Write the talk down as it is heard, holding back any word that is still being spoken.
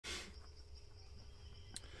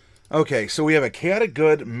Okay, so we have a chaotic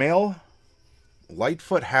good male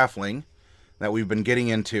Lightfoot Halfling that we've been getting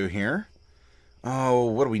into here. Oh,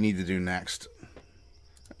 what do we need to do next?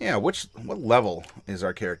 Yeah, what level is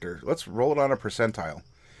our character? Let's roll it on a percentile.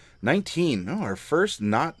 19. Oh, our first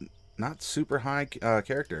not super high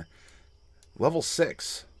character. Level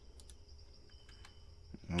 6.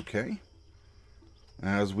 Okay.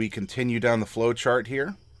 As we continue down the flow chart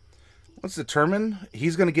here, let's determine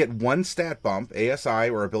he's going to get 1 stat bump, ASI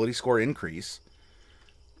or ability score increase.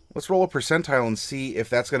 Let's roll a percentile and see if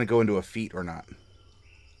that's going to go into a feat or not.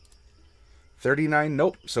 39,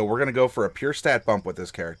 nope. So we're going to go for a pure stat bump with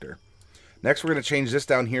this character. Next, we're going to change this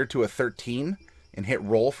down here to a 13 and hit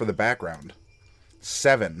roll for the background.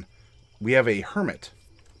 7. We have a Hermit.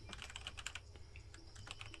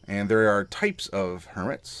 And there are types of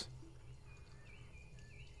Hermits.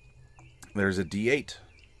 There's a D8.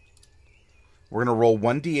 We're going to roll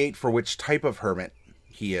 1 D8 for which type of Hermit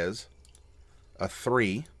he is. A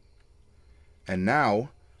 3. And now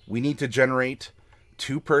we need to generate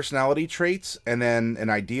 2 personality traits and then an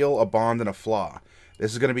ideal, a bond, and a flaw.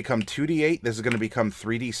 This is going to become 2d8. This is going to become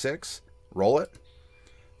 3d6. Roll it.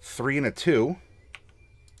 3 and a 2.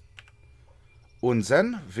 Und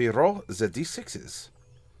then we roll the d6s.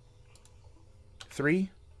 3,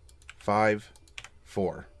 5,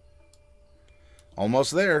 4.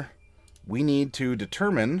 Almost there. We need to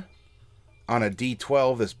determine on a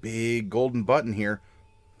d12, this big golden button here,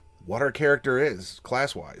 what our character is,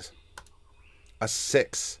 class-wise. A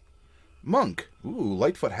 6. Monk. Ooh,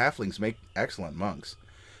 Lightfoot Halflings make excellent monks.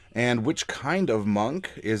 And which kind of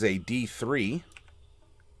monk is a D3?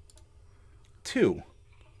 2.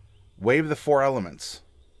 Wave the 4 elements.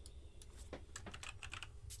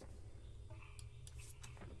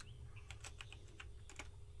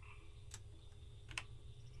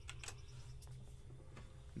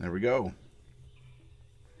 There we go.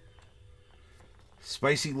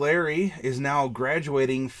 Spicy Larry is now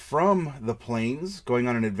graduating from the plains, going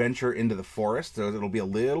on an adventure into the forest, so it'll be a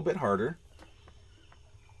little bit harder.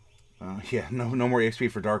 Yeah, no more XP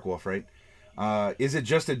for Dark Wolf, right? Is it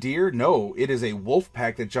just a deer? No, it is a wolf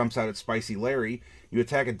pack that jumps out at Spicy Larry. You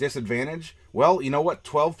attack at disadvantage. Well, you know what?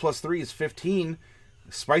 12 plus 3 is 15.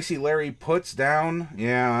 Spicy Larry puts down...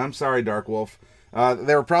 Yeah, I'm sorry, Dark Wolf.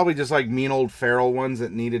 They were probably just like mean old feral ones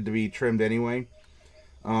that needed to be trimmed anyway.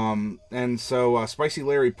 And so Spicy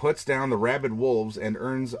Larry puts down the rabid wolves and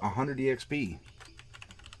earns 100 EXP.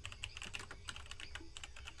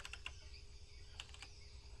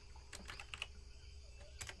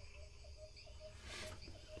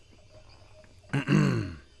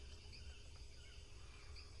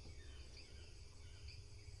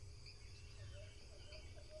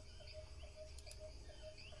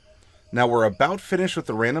 Now we're about finished with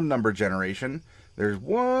the random number generation. There's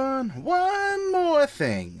one more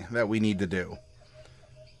thing that we need to do.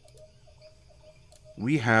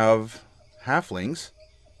 We have halflings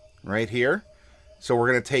right here. So we're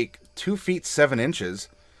going to take 2 feet 7 inches,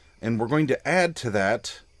 and we're going to add to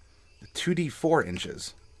that 2d4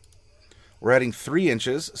 inches. We're adding 3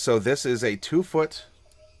 inches, so this is a 2 foot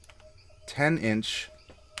 10 inch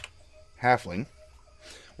halfling.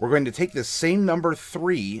 We're going to take the same number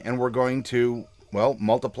 3 and we're going to, well,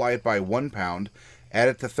 multiply it by 1 pound, add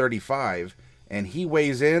it to 35, and he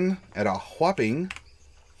weighs in at a whopping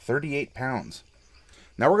 38 pounds.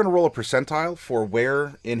 Now we're going to roll a percentile for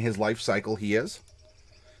where in his life cycle he is.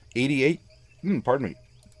 88. Pardon me.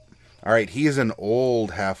 All right, he is an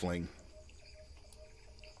old halfling.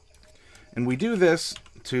 And we do this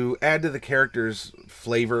to add to the character's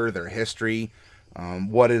flavor, their history,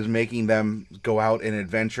 what is making them go out and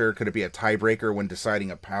adventure. Could it be a tiebreaker when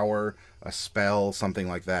deciding a power, a spell, something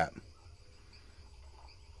like that?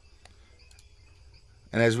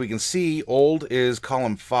 And as we can see, old is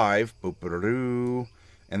column 5, boop-a-doo,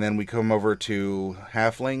 and then we come over to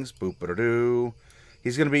halflings, boop-a-doo.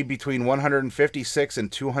 He's going to be between 156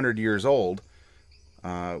 and 200 years old,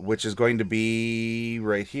 which is going to be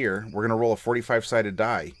right here. We're going to roll a 45-sided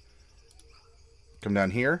die. Come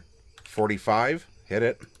down here. 45, hit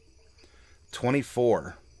it.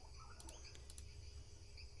 24.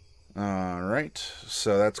 All right,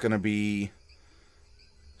 so that's going to be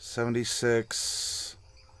 76,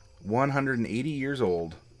 180 years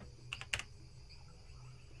old.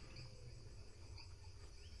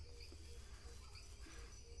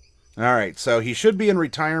 All right, so he should be in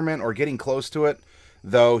retirement or getting close to it,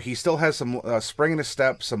 though he still has some spring in his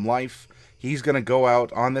step, some life. He's going to go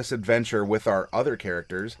out on this adventure with our other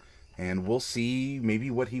characters, and we'll see maybe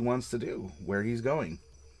what he wants to do, where he's going.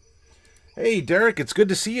 Hey, Derek, it's good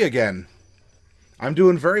to see you again. I'm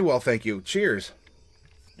doing very well, thank you. Cheers.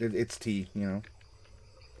 It's tea, you know.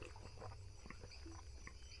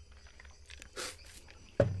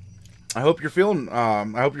 I hope you're feeling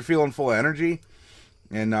full of energy,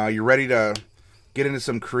 and you're ready to get into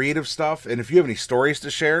some creative stuff. And if you have any stories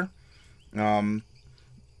to share from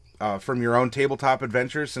your own tabletop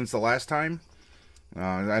adventures since the last time,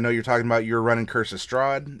 I know you're talking about you were running Curse of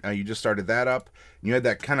Strahd. You just started that up. You had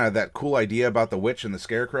that cool idea about the witch and the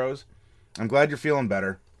scarecrows. I'm glad you're feeling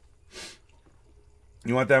better.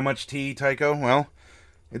 You want that much tea, Tycho? Well,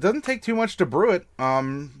 it doesn't take too much to brew it.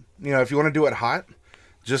 If you want to do it hot,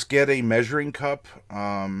 just get a measuring cup.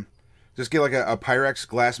 Just get like a Pyrex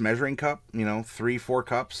glass measuring cup. 3-4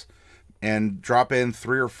 cups, and drop in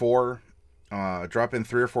three or four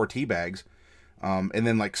tea bags. And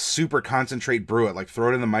then like super concentrate brew it. Like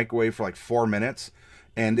throw it in the microwave for like 4 minutes,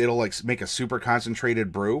 and it'll like make a super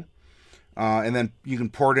concentrated brew. And then you can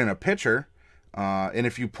pour it in a pitcher. And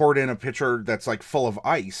if you pour it in a pitcher that's like full of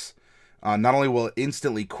ice, not only will it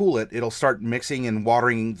instantly cool it, it'll start mixing and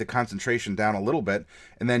watering the concentration down a little bit.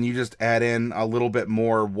 And then you just add in a little bit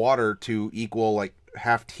more water to equal like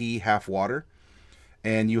half tea, half water.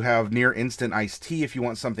 And you have near instant iced tea if you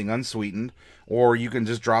want something unsweetened. Or you can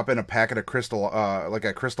just drop in a packet of crystal, like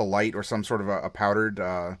a Crystal Light or some sort of a powdered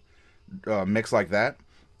mix like that,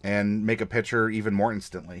 and make a pitcher even more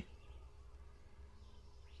instantly.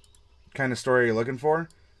 Kind of story you're looking for?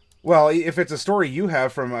 Well, if it's a story you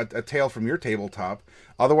have from a tale from your tabletop.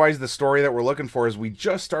 Otherwise, the story that we're looking for is we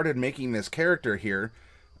just started making this character here.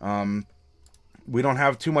 We don't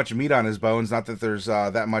have too much meat on his bones. Not that there's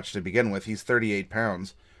that much to begin with. He's 38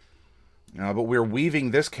 pounds. But we're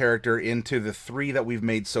weaving this character into the 3 that we've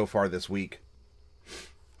made so far this week.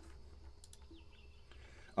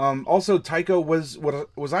 Also, Tycho, was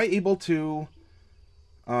I able to...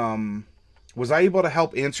 was I able to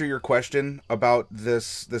help answer your question about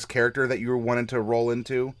this character that you were wanting to roll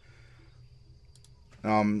into?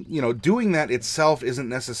 Doing that itself isn't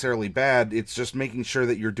necessarily bad. It's just making sure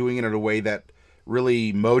that you're doing it in a way that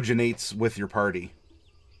really mogenates with your party.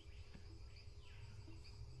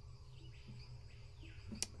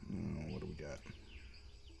 What do we got?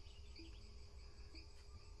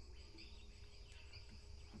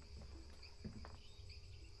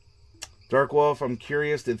 Dark Wolf, I'm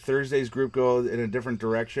curious, did Thursday's group go in a different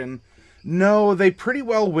direction? No, they pretty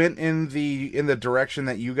well went in the direction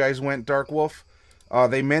that you guys went, Dark Wolf.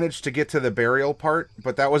 They managed to get to the burial part,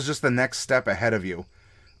 but that was just the next step ahead of you.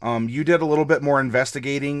 You did a little bit more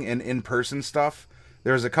investigating and in-person stuff.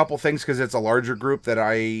 There's a couple things, because it's a larger group, that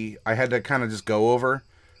I had to kind of just go over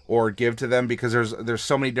or give to them, because there's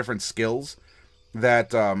so many different skills that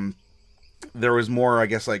there was more, I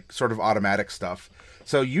guess, like sort of automatic stuff.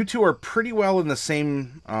 So you two are pretty well in the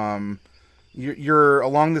same, you're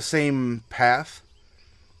along the same path.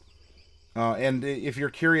 And if you're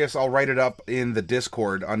curious, I'll write it up in the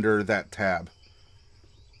Discord under that tab.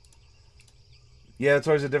 Yeah, it's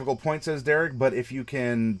always a difficult point, says Derek, but if you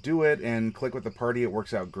can do it and click with the party, it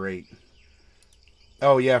works out great.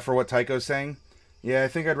 Oh, yeah, for what Tycho's saying? Yeah, I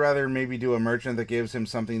think I'd rather maybe do a merchant that gives him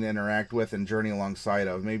something to interact with and journey alongside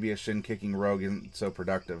of. Maybe a shin-kicking rogue isn't so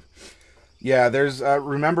productive. Yeah, there's,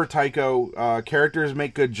 remember, Tycho, characters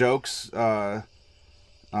make good jokes.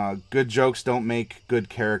 Good jokes don't make good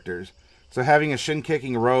characters. So having a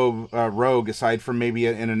shin-kicking rogue, aside from maybe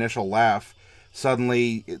an initial laugh,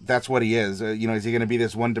 suddenly that's what he is. Is he going to be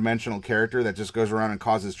this one-dimensional character that just goes around and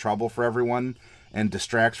causes trouble for everyone and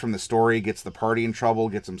distracts from the story, gets the party in trouble,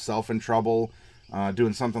 gets himself in trouble,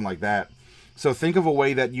 doing something like that? So think of a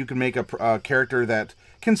way that you can make a character that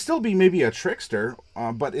can still be maybe a trickster,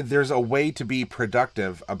 but there's a way to be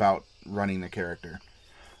productive about running the character.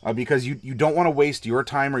 Because you don't want to waste your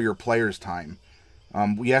time or your player's time.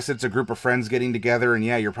 Yes, it's a group of friends getting together, and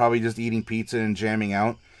yeah, you're probably just eating pizza and jamming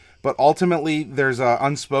out. But ultimately, there's an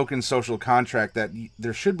unspoken social contract that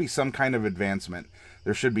there should be some kind of advancement.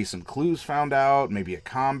 There should be some clues found out, maybe a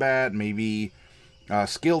combat, maybe a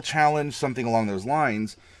skill challenge, something along those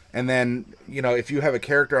lines. And then, if you have a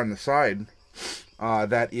character on the side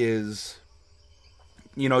that is,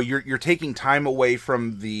 you're taking time away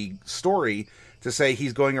from the story to say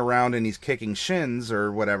he's going around and he's kicking shins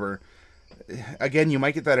or whatever. Again, you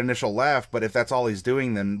might get that initial laugh, but if that's all he's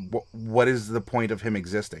doing, then what is the point of him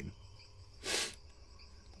existing?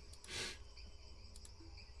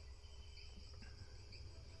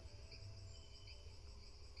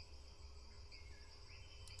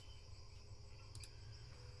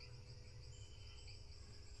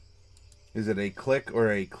 Is it a click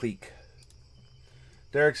or a cleek?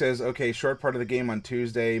 Derek says, okay, short part of the game on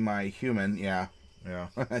Tuesday, my human, yeah,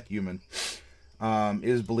 human,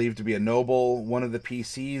 is believed to be a noble. One of the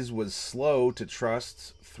PCs was slow to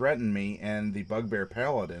trust, threatened me, and the Bugbear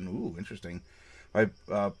Paladin, ooh, interesting, by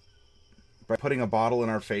by putting a bottle in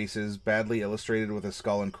our faces, badly illustrated with a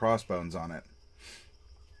skull and crossbones on it.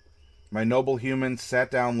 My noble human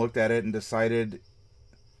sat down, looked at it, and decided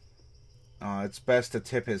it's best to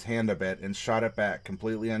tip his hand a bit, and shot it back,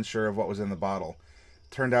 completely unsure of what was in the bottle.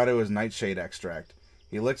 Turned out it was nightshade extract.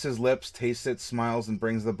 He licks his lips, tastes it, smiles, and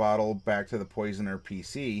brings the bottle back to the poisoner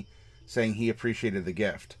PC, saying he appreciated the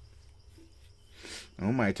gift.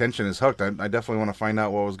 Oh, my attention is hooked. I definitely want to find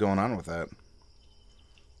out what was going on with that.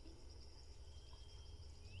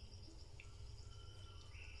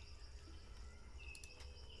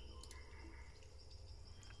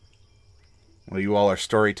 Well, you all are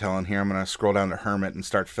storytelling here. I'm going to scroll down to Hermit and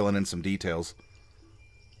start filling in some details.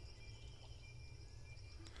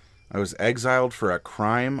 I was exiled for a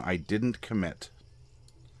crime I didn't commit.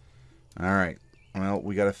 Alright. Well,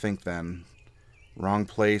 we got to think then. Wrong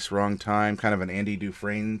place, wrong time. Kind of an Andy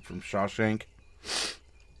Dufresne from Shawshank.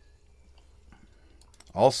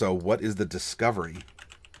 Also, what is the discovery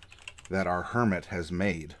that our Hermit has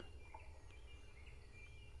made?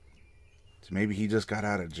 So maybe he just got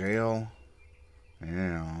out of jail.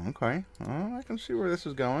 Yeah, okay. Well, I can see where this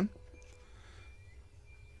is going.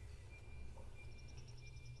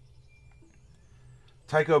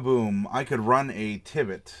 Tycho Boom. I could run a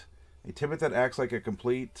Tibbet. A Tibbet that acts like a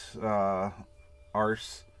complete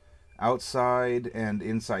arse. Outside and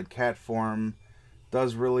inside cat form.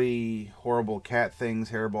 Does really horrible cat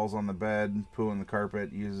things. Hairballs on the bed. Poo on the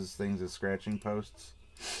carpet. Uses things as scratching posts.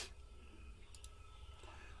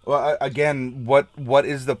 Well, again, what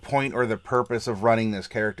is the point or the purpose of running this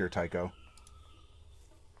character, Tycho?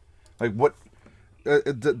 Like, what...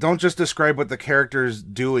 don't just describe what the character's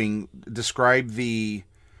doing. Describe the...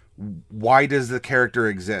 Why does the character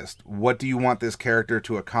exist? What do you want this character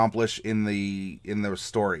to accomplish in the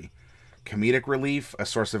story? Comedic relief? A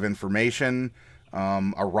source of information?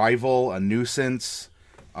 A rival? A nuisance?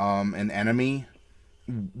 An enemy?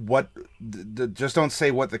 What... just don't say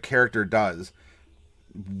what the character does.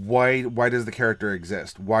 Why does the character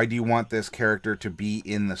exist? Why do you want this character to be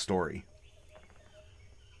in the story?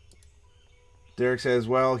 Derek says,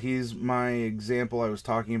 well, he's my example. I was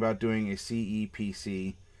talking about doing a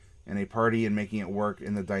CEPC in a party and making it work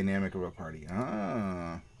in the dynamic of a party.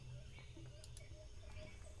 Ah.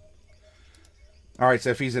 Alright, so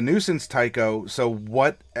if he's a nuisance, Tycho, so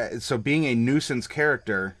being a nuisance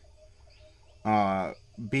character, what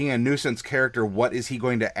is he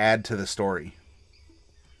going to add to the story?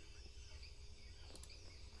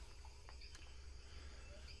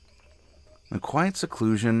 The quiet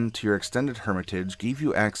seclusion to your extended hermitage gave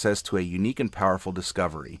you access to a unique and powerful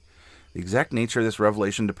discovery. The exact nature of this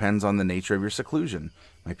revelation depends on the nature of your seclusion.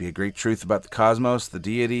 It might be a great truth about the cosmos, the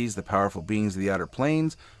deities, the powerful beings of the outer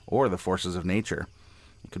planes, or the forces of nature.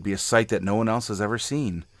 It could be a sight that no one else has ever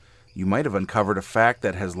seen. You might have uncovered a fact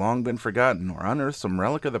that has long been forgotten, or unearthed some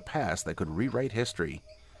relic of the past that could rewrite history.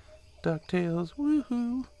 DuckTales,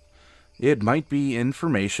 woohoo! It might be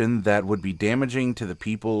information that would be damaging to the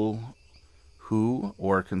people who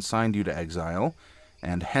or consigned you to exile,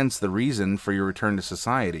 and hence the reason for your return to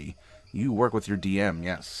society. You work with your DM,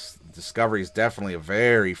 yes. Discovery is definitely a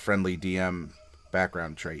very friendly DM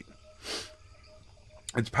background trait.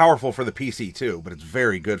 It's powerful for the PC too, but it's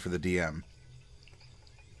very good for the DM.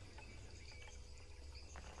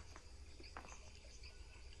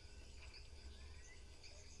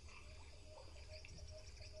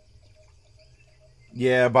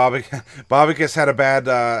 Yeah, Bobicus had a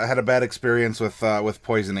bad experience with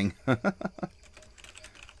poisoning. The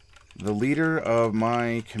leader of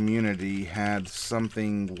my community had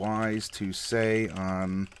something wise to say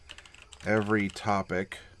on every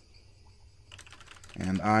topic,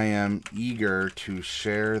 and I am eager to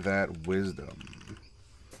share that wisdom.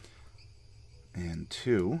 And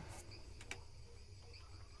 2,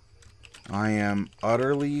 I am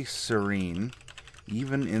utterly serene,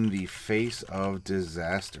 even in the face of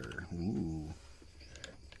disaster. Ooh.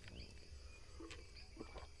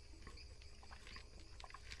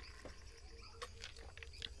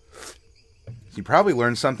 He probably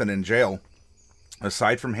learned something in jail,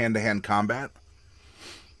 aside from hand-to-hand combat.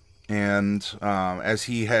 And as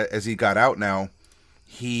he got out now,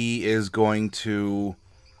 he is going to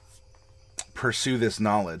pursue this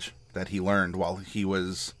knowledge that he learned while he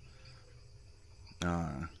was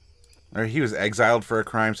exiled for a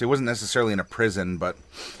crime. So he wasn't necessarily in a prison, but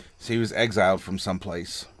so he was exiled from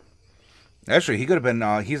someplace. Actually, he could have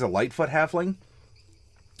been. He's a Lightfoot Halfling.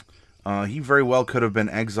 He very well could have been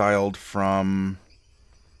exiled from...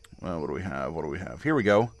 what do we have? What do we have? Here we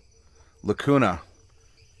go. Lukuna,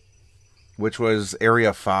 which was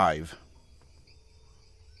Area 5.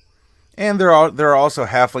 And there are also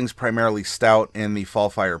halflings primarily stout in the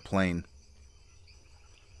Fallfire Plain.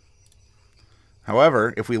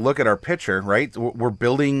 However, if we look at our picture, right, we're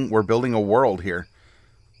building a world here.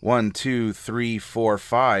 1, 2, 3, 4,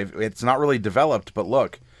 5. It's not really developed, but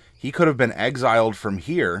look, he could have been exiled from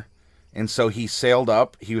here, and so he sailed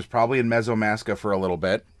up. He was probably in Mesomasca for a little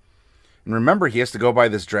bit. And remember, he has to go by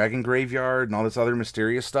this dragon graveyard and all this other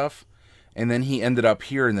mysterious stuff. And then he ended up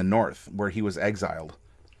here in the north, where he was exiled.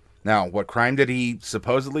 Now, what crime did he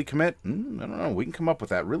supposedly commit? I don't know. We can come up with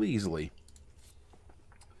that really easily.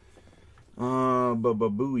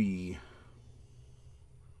 Booey.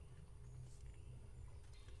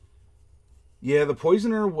 Yeah, the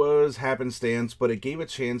Poisoner was happenstance, but it gave a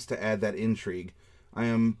chance to add that intrigue. I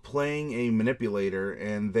am playing a manipulator,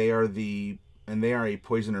 and they are a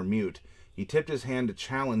Poisoner mute. He tipped his hand to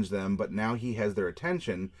challenge them, but now he has their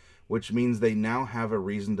attention, which means they now have a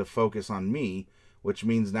reason to focus on me, which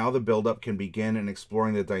means now the build-up can begin and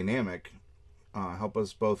exploring the dynamic. Help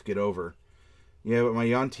us both get over. Yeah, but my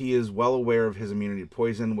Yanti is well aware of his immunity to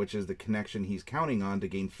poison, which is the connection he's counting on to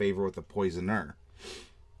gain favor with the Poisoner.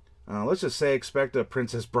 Let's just say expect a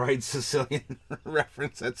Princess Bride Sicilian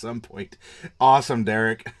reference at some point. Awesome,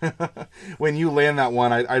 Derek. When you land that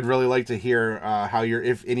one, I'd really like to hear how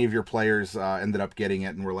if any of your players ended up getting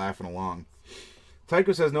it and were laughing along.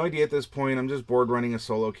 Tycho says, no idea at this point. I'm just bored running a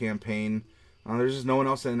solo campaign. There's just no one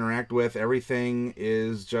else to interact with. Everything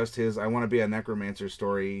is just his I want to be a necromancer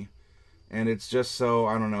story. And it's just so,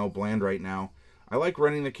 I don't know, bland right now. I like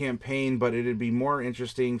running the campaign, but it'd be more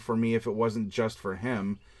interesting for me if it wasn't just for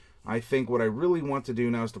him. I think what I really want to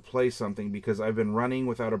do now is to play something, because I've been running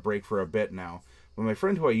without a break for a bit now. But my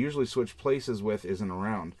friend who I usually switch places with isn't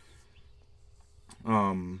around.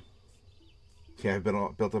 Yeah, I've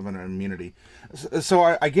built up an immunity. So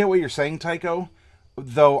I get what you're saying, Tycho.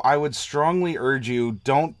 Though I would strongly urge you,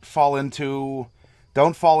 don't fall into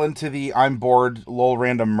the I'm bored, lol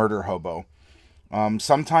random murder hobo.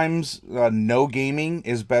 Sometimes no gaming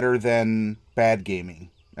is better than bad gaming.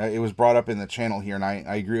 It was brought up in the channel here, and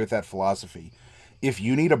I agree with that philosophy. If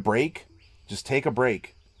you need a break, just take a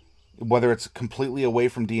break. Whether it's completely away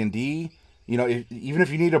from D&D, you know, even if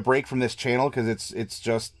you need a break from this channel because it's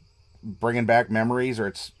just bringing back memories or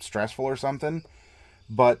it's stressful or something,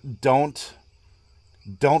 but don't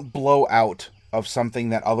blow out of something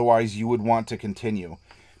that otherwise you would want to continue.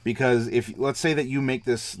 Because if, let's say that you make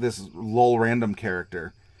this lol random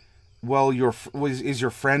character, well, is your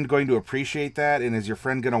friend going to appreciate that? And is your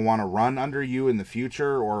friend going to want to run under you in the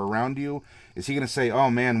future or around you? Is he going to say, oh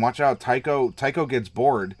man, watch out, Tycho gets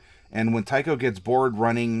bored. And when Tycho gets bored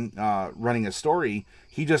running a story,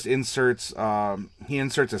 he just inserts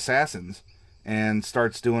assassins and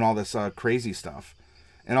starts doing all this crazy stuff.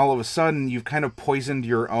 And all of a sudden, you've kind of poisoned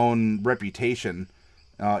your own reputation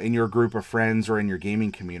in your group of friends or in your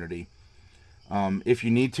gaming community. If you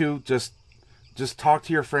need to, just talk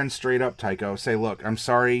to your friends straight up, Tycho. Say, look, I'm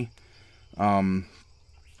sorry. I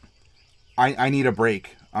need a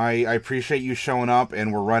break. I appreciate you showing up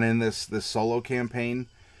and we're running this solo campaign,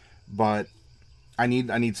 but I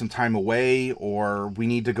need some time away, or we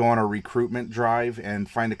need to go on a recruitment drive and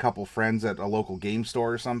find a couple friends at a local game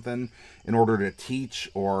store or something in order to teach,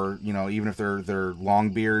 or, you know, even if they're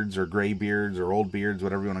long beards or gray beards or old beards,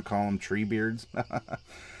 whatever you want to call them, tree beards.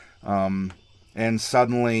 And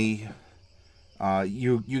suddenly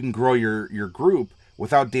you can grow your group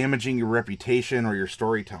without damaging your reputation or your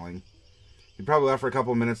storytelling. You'd probably laugh for a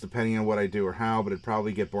couple of minutes depending on what I do or how, but it'd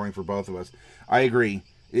probably get boring for both of us. I agree.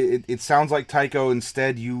 It sounds like, Tycho,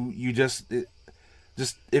 instead you just if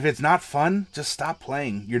it's not fun, just stop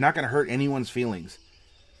playing. You're not going to hurt anyone's feelings,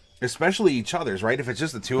 especially each other's, right? If it's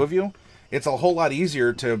just the two of you, it's a whole lot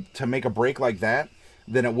easier to make a break like that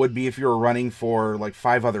than it would be if you were running for like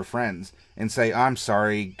 5 other friends and say, I'm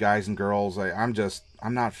sorry, guys and girls, I'm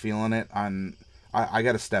not feeling it. I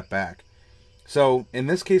got to step back. So in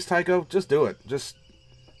this case, Tycho, just do it. Just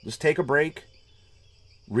take a break,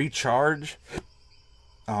 recharge.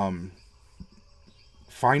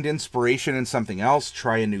 Find inspiration in something else,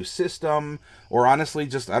 try a new system, or honestly,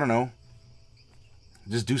 just, I don't know,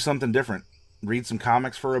 just do something different. Read some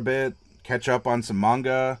comics for a bit, catch up on some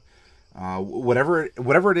manga, whatever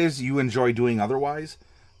it is you enjoy doing otherwise,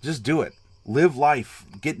 just do it. Live life,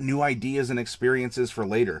 get new ideas and experiences for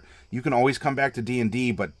later. You can always come back to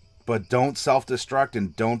D&D, but don't self-destruct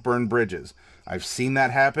and don't burn bridges. I've seen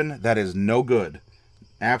that happen. That is no good.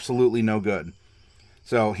 Absolutely no good.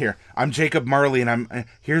 So here, I'm Jacob Marley, and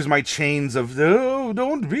here's my chains of, oh,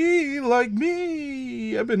 don't be like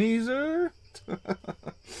me, Ebenezer.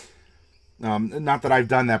 Not that I've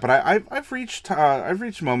done that, but I've reached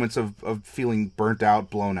moments of feeling burnt out,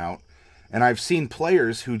 blown out, and I've seen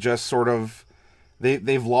players who just sort of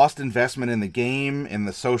they've lost investment in the game and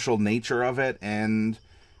the social nature of it, and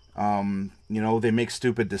you know, they make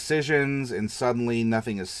stupid decisions, and suddenly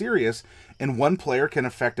nothing is serious, and one player can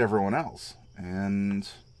affect everyone else. And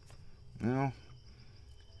you know,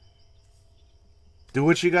 do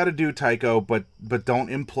what you got to do, Tycho, but don't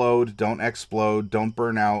implode, don't explode, don't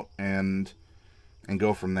burn out, and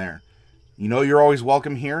go from there. You know, you're always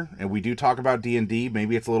welcome here, and we do talk about D&D.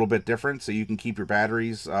 Maybe it's a little bit different, so you can keep your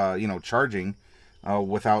batteries, you know, charging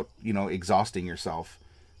without, you know, exhausting yourself.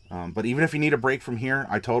 But even if you need a break from here,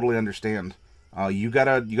 I totally understand. You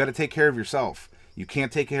gotta take care of yourself. You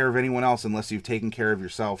can't take care of anyone else unless you've taken care of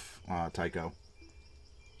yourself, Tycho.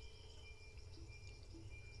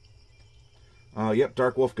 Yep,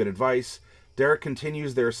 Dark Wolf, good advice. Derek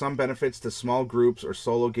continues, there are some benefits to small groups or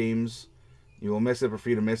solo games. You will miss it, but for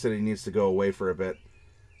you to miss it, he needs to go away for a bit.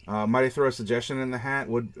 Might I throw a suggestion in the hat?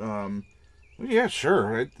 Yeah,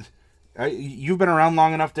 sure. You've been around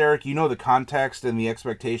long enough, Derek. You know the context and the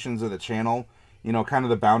expectations of the channel. You know, kind of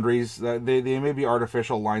the boundaries. They may be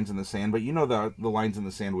artificial lines in the sand, but you know the lines in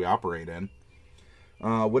the sand we operate in.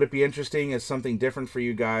 Would it be interesting as something different for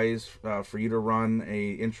you guys, for you to run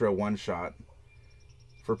a intro one-shot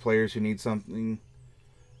for players who need something?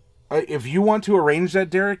 If you want to arrange that,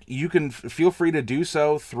 Derek, you can feel free to do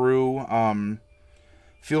so through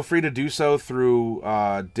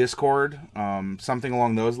Discord, something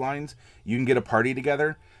along those lines. You can get a party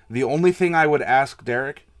together. The only thing I would ask,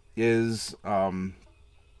 Derek, is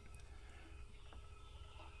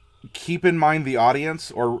keep in mind the audience,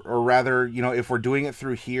 or rather, you know, if we're doing it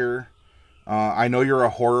through here, I know you're a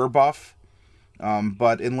horror buff,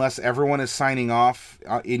 but unless everyone is signing off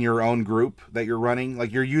in your own group that you're running,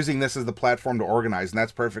 like you're using this as the platform to organize, and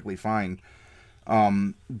that's perfectly fine.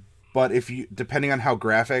 But if you, depending on how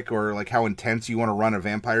graphic or like how intense you want to run a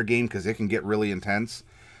vampire game, because it can get really intense,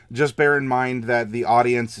 just bear in mind that the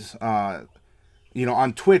audience, you know,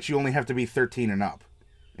 on Twitch, you only have to be 13 and up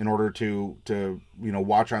in order to you know,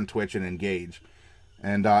 watch on Twitch and engage.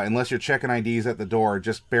 And unless you're checking IDs at the door,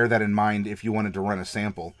 just bear that in mind if you wanted to run a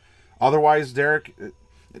sample. Otherwise, Derek,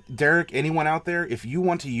 anyone out there, if you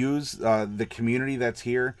want to use the community that's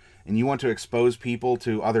here and you want to expose people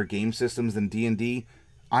to other game systems than D&D,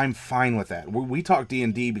 I'm fine with that. We talk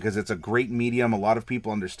D&D because it's a great medium. A lot of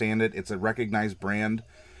people understand it. It's a recognized brand.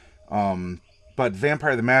 But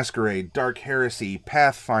Vampire the Masquerade, Dark Heresy,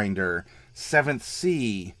 Pathfinder, 7th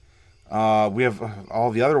Sea, we have all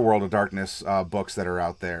the other World of Darkness books that are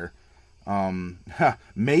out there.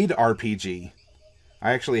 Made RPG.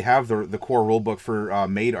 I actually have the core rulebook for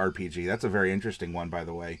Made RPG. That's a very interesting one, by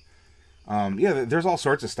the way. Yeah, there's all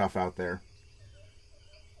sorts of stuff out there.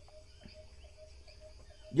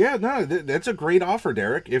 Yeah, no, that's a great offer,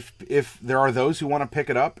 Derek. If there are those who want to pick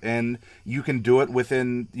it up, and you can do it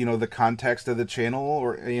within, you know, the context of the channel,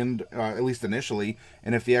 or at least initially,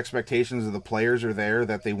 and if the expectations of the players are there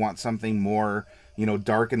that they want something more, you know,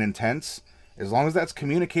 dark and intense, as long as that's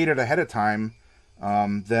communicated ahead of time,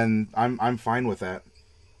 then I'm fine with that.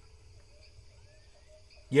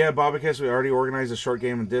 Yeah, Bobicus, we already organized a short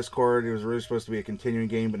game in Discord. It was really supposed to be a continuing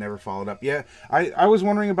game, but never followed up. Yeah, I was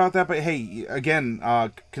wondering about that, but hey, again,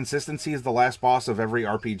 consistency is the last boss of every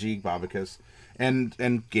RPG, Bobicus.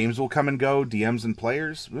 And games will come and go, DMs and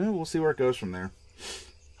players. We'll see where it goes from there.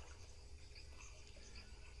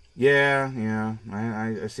 Yeah,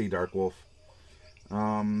 I see Dark Wolf.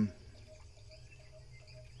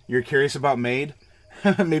 You're curious about Made?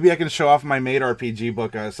 Maybe I can show off my Made RPG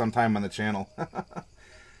book sometime on the channel.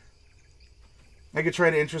 I could try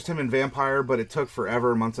to interest him in Vampire, but it took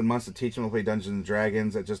forever, months and months, to teach him to play Dungeons and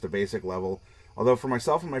Dragons at just a basic level. Although for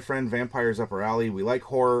myself and my friend, Vampire's up our alley. We like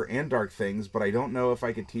horror and dark things, but I don't know if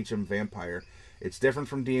I could teach him Vampire. It's different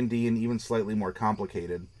from D&D and even slightly more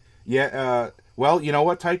complicated. Yeah, well, you know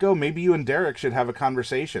what, Tycho? Maybe you and Derek should have a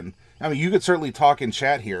conversation. I mean, you could certainly talk in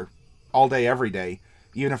chat here all day, every day,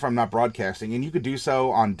 even if I'm not broadcasting. And you could do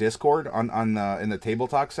so on Discord, in the Table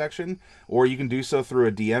Talk section, or you can do so through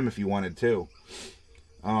a DM if you wanted to.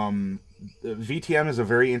 VTM is a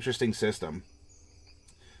very interesting system.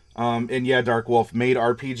 And yeah, Dark Wolf, Made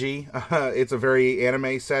RPG. It's a very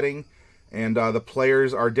anime setting, and the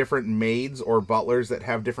players are different maids or butlers that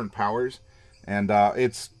have different powers. And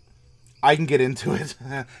I can get into it.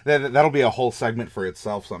 That'll be a whole segment for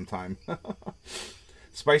itself sometime.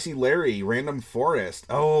 Spicy Larry, Random Forest.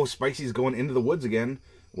 Oh, Spicy's going into the woods again.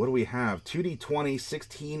 What do we have? 2d20,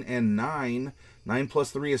 16, and 9. 9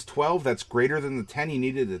 plus 3 is 12. That's greater than the 10 he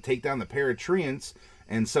needed to take down the Paratreants.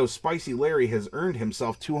 And so Spicy Larry has earned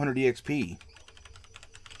himself 200 EXP.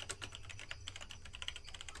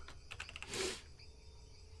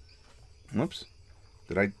 Whoops.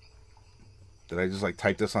 Did I just, like,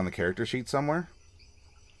 type this on the character sheet somewhere?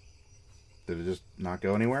 Did it just not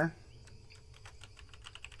go anywhere?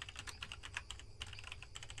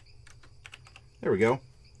 There we go.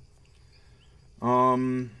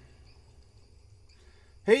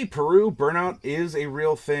 Hey, Peru, burnout is a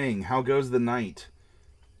real thing. How goes the night?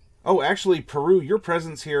 Oh, actually, Peru, your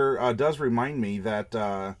presence here does remind me that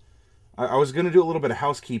I was going to do a little bit of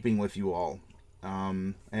housekeeping with you all.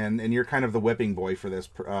 And you're kind of the whipping boy for this,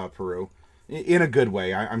 Peru. In a good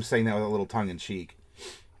way. I'm saying that with a little tongue-in-cheek.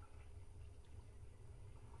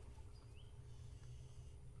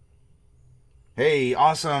 Hey,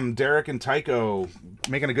 awesome. Derek and Tycho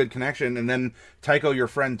making a good connection. And then Tycho, your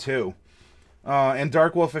friend, too. And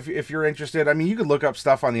Dark Wolf, if you're interested, I mean, you could look up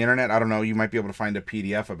stuff on the internet. I don't know. You might be able to find a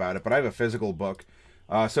PDF about it. But I have a physical book.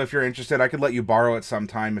 So if you're interested, I could let you borrow it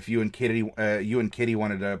sometime if you and Kitty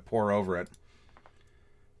wanted to pore over it.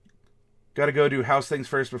 Got to go do house things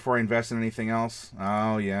first before I invest in anything else.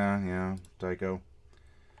 Oh, yeah, Tycho.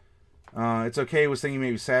 It's okay. Was thinking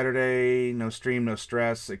maybe Saturday. No stream, no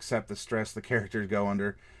stress, except the stress the characters go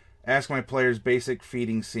under. Ask my players basic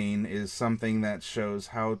feeding scene is something that shows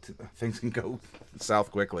how things can go south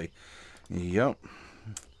quickly. Yep.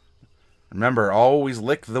 Remember, always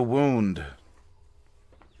lick the wound.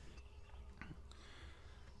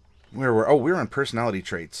 We're on personality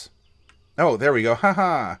traits. Oh, there we go.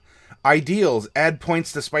 Haha. Ideals. Add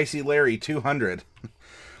points to Spicy Larry, 200.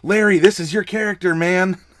 Larry, this is your character,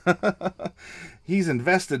 man. He's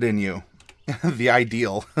invested in you. The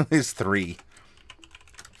ideal is 3.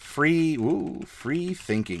 Free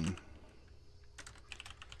thinking.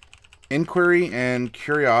 Inquiry and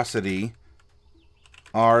curiosity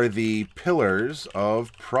are the pillars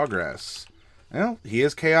of progress. Well, he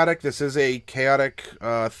is chaotic. This is a chaotic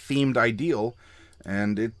themed ideal,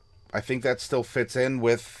 and I think that still fits in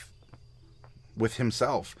with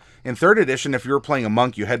himself. In 3rd edition, if you were playing a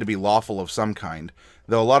monk, you had to be lawful of some kind.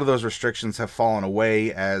 Though a lot of those restrictions have fallen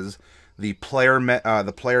away as the player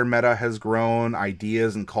meta has grown,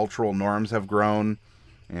 ideas and cultural norms have grown,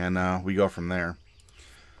 and we go from there.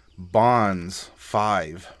 Bonds,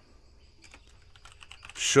 5.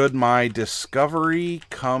 Should my discovery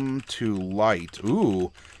come to light,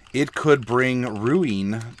 it could bring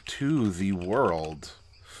ruin to the world.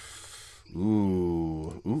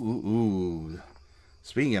 Ooh.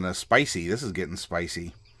 Speaking of spicy, this is getting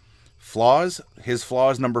spicy. Flaws, his flaw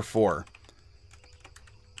is number 4.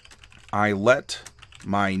 I let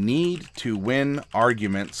my need to win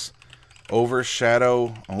arguments overshadow,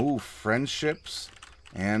 friendships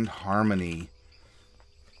and harmony.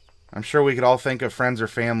 I'm sure we could all think of friends or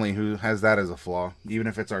family who has that as a flaw, even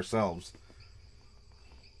if it's ourselves.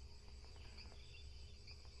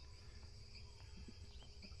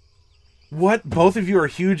 What? Both of you are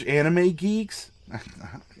huge anime geeks?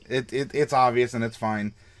 It's obvious and it's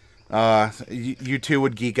fine. You two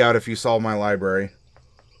would geek out if you saw my library.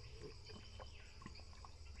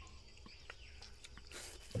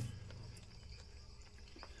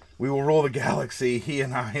 We will rule the galaxy, he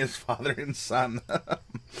and I, his father and son.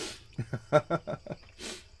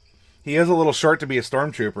 He is a little short to be a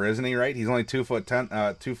stormtrooper, isn't he, right? He's only 2'10",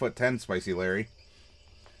 2'10", Spicy Larry.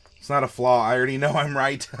 It's not a flaw. I already know I'm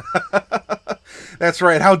right. That's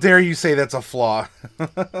right. How dare you say that's a flaw?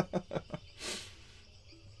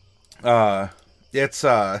 It's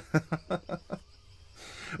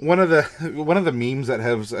one of the memes that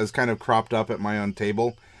has kind of cropped up at my own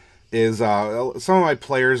table is some of my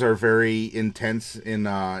players are very intense in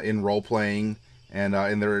role playing and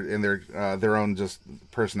in their own just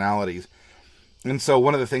personalities. And so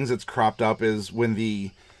one of the things that's cropped up is when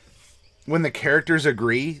the characters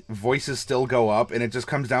agree, voices still go up, and it just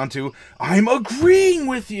comes down to, I'm agreeing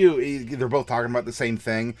with you! They're both talking about the same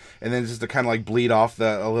thing, and then just to kind of like bleed off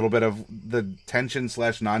a little bit of the tension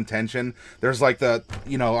 / non-tension, there's like the,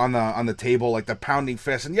 on the table, like the pounding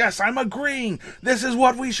fist, and yes, I'm agreeing! This is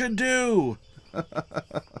what we should do!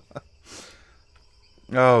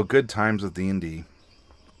 Oh, good times with D&D.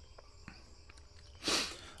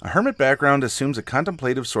 A hermit background assumes a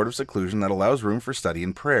contemplative sort of seclusion that allows room for study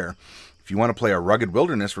and prayer. If you want to play a rugged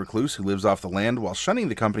wilderness recluse who lives off the land while shunning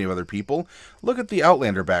the company of other people, look at the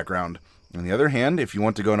Outlander background. On the other hand, if you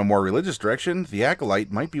want to go in a more religious direction, the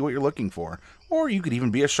Acolyte might be what you're looking for. Or you could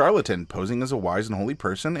even be a charlatan, posing as a wise and holy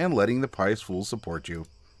person and letting the pious fools support you.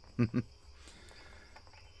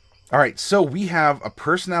 Alright, so we have a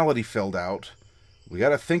personality filled out. We got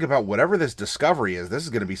to think about whatever this discovery is. This is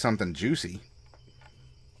going to be something juicy.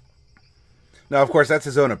 Now, of course, that's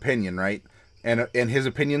his own opinion, right? And his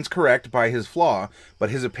opinion's correct by his flaw,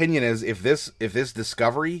 but his opinion is if this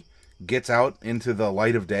discovery gets out into the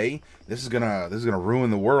light of day, this is gonna ruin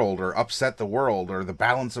the world or upset the world or the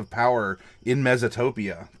balance of power in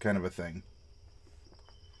Mesotopia, kind of a thing.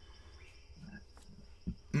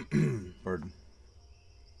 Pardon.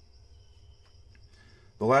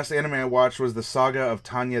 The last anime I watched was the Saga of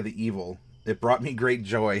Tanya the Evil. It brought me great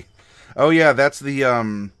joy. Oh yeah, that's the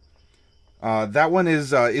that one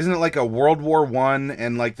is isn't it like a World War I,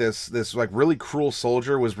 and like this like really cruel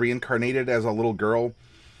soldier was reincarnated as a little girl,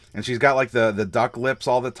 and she's got like the duck lips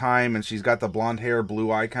all the time, and she's got the blonde hair,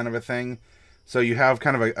 blue eye kind of a thing. So you have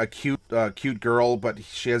kind of a cute girl, but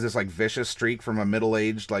she has this like vicious streak from a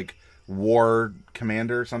middle-aged like war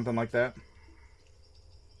commander, something like that.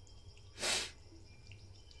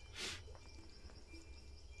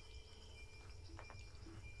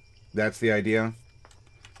 That's the idea.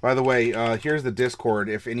 By the way, here's the Discord.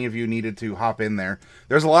 If any of you needed to hop in there,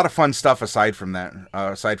 there's a lot of fun stuff aside from that.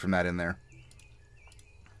 In there,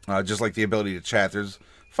 just like the ability to chat. There's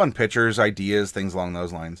fun pictures, ideas, things along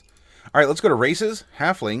those lines. All right, let's go to races.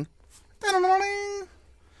 Halfling,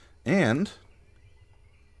 and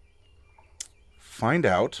find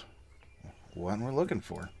out what we're looking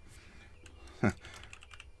for.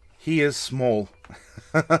 He is small.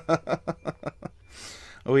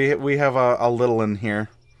 We have a little in here.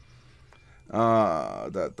 Our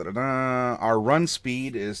run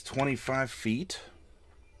speed is 25 feet.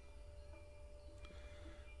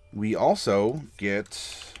 We also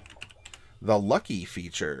get the lucky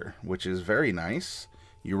feature, which is very nice.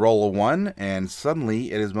 You roll a 1, and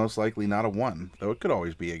suddenly it is most likely not a 1, though it could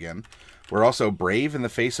always be again. We're also brave in the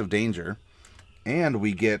face of danger, and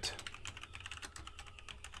we get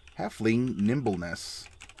halfling nimbleness.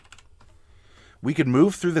 We can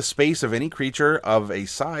move through the space of any creature of a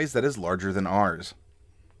size that is larger than ours.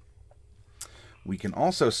 We can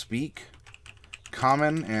also speak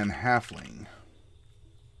common and halfling.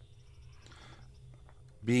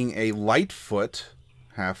 Being a Lightfoot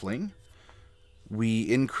halfling, we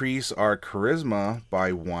increase our charisma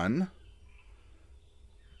by 1.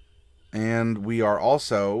 And we are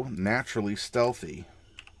also naturally stealthy.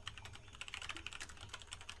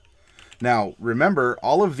 Now, remember,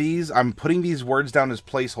 all of these, I'm putting these words down as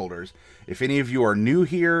placeholders. If any of you are new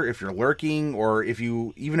here, if you're lurking, or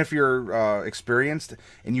even if you're experienced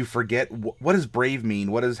and you forget, what does brave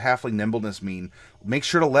mean? What does halfling nimbleness mean? Make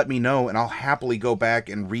sure to let me know, and I'll happily go back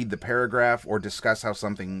and read the paragraph or discuss how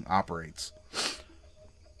something operates.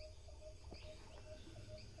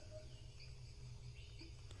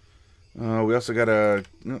 We also got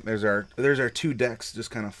there's our 2 decks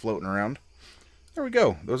just kind of floating around. There we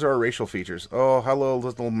go. Those are our racial features. Oh, hello,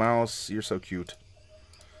 little mouse. You're so cute.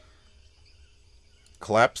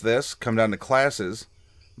 Collapse this. Come down to classes.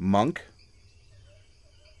 Monk.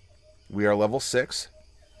 We are level 6.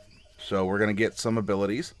 So we're going to get some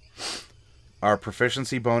abilities. Our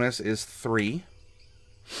proficiency bonus is 3.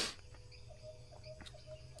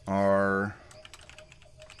 Our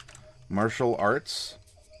martial arts.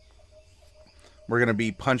 We're going to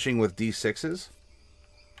be punching with D6s.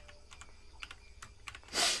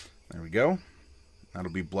 There we go.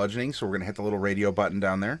 That'll be bludgeoning, so we're going to hit the little radio button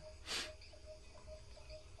down there.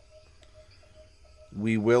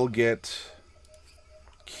 We will get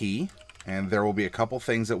key, and there will be a couple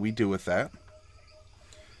things that we do with that.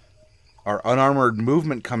 Our unarmored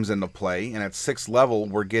movement comes into play, and at 6th level,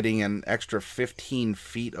 we're getting an extra 15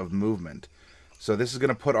 feet of movement. So this is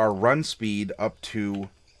going to put our run speed up to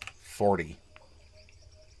 40.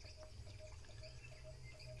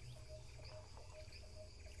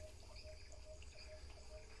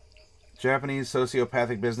 Japanese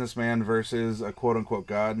sociopathic businessman versus a quote-unquote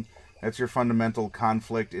god. That's your fundamental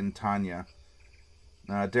conflict in Tanya.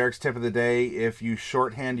 Derek's tip of the day, if you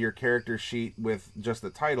shorthand your character sheet with just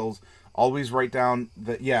the titles, always write down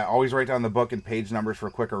the book and page numbers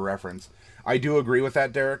for quicker reference. I do agree with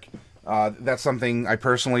that, Derek. That's something I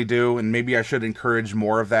personally do, and maybe I should encourage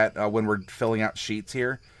more of that when we're filling out sheets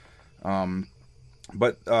here.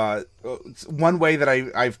 But one way that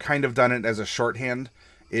I've kind of done it as a shorthand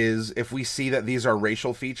is if we see that these are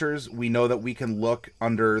racial features, we know that we can look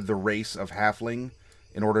under the race of halfling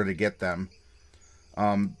in order to get them.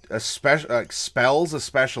 Spells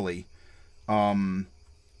especially.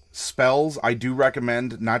 Spells, I do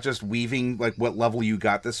recommend not just weaving like what level you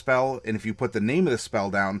got the spell, and if you put the name of the spell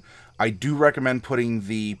down, I do recommend putting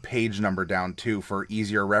the page number down too for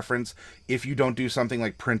easier reference. If you don't do something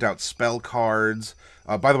like print out spell cards.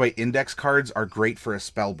 By the way, index cards are great for a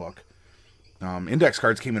spell book. Index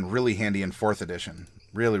cards came in really handy in 4th edition.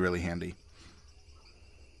 Really, really handy.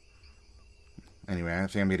 Anyway, I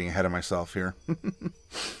think I'm getting ahead of myself here.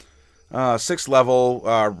 6th level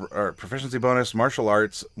proficiency bonus, martial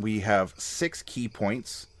arts. We have 6 key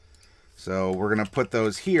points. So we're going to put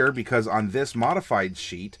those here because on this modified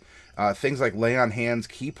sheet, things like lay on hands,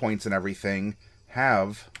 key points, and everything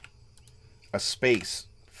have a space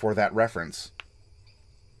for that reference.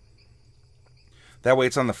 That way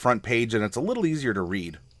it's on the front page and it's a little easier to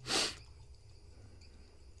read.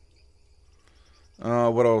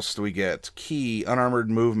 What else do we get? Key,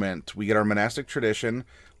 unarmored movement. We get our monastic tradition.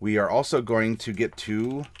 We are also going to get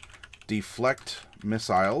 2 deflect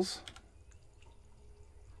missiles.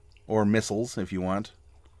 Or missiles, if you want.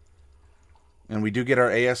 And we do get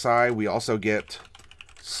our ASI. We also get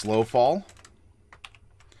slow fall.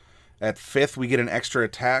 At 5th, we get an extra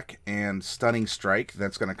attack and stunning strike.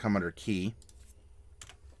 That's going to come under key.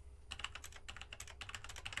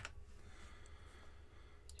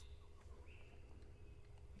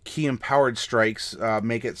 Key empowered strikes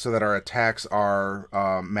make it so that our attacks are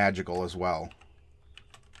magical as well.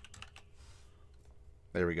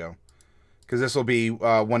 There we go. Because this will be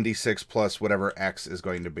 1d6 plus whatever X is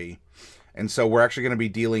going to be. And so we're actually going to be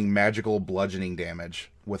dealing magical bludgeoning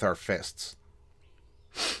damage with our fists.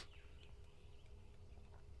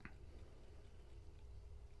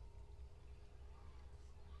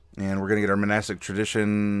 And we're going to get our monastic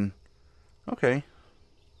tradition. Okay.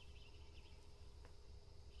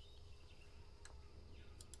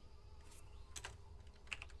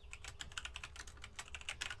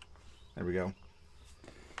 There we go.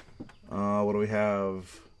 What do we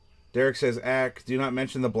have? Derek says, Ack, do not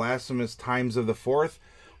mention the blasphemous times of the 4th.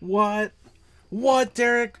 What? What,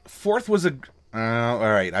 Derek? 4th was a...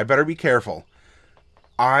 Alright, I better be careful.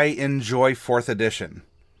 I enjoy 4th edition.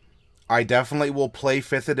 I definitely will play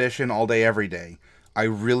 5th edition all day, every day. I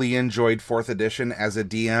really enjoyed 4th edition as a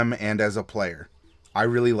DM and as a player. I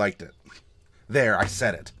really liked it. There, I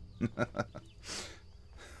said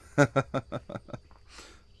it.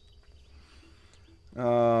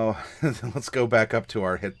 Oh, let's go back up to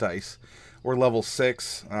our hit dice. We're level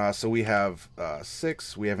 6, so we have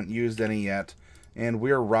 6. We haven't used any yet. And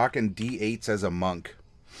we're rocking D8s as a monk.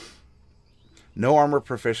 No armor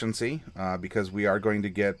proficiency, because we are going to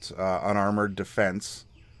get unarmored defense.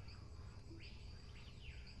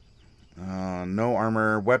 No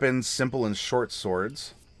armor. Weapons, simple and short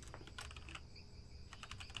swords.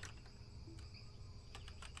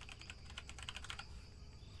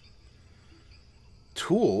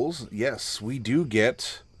 Tools, yes, we do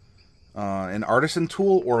get an artisan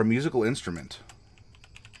tool or a musical instrument.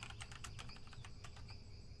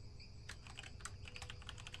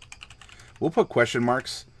 We'll put question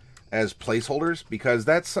marks as placeholders because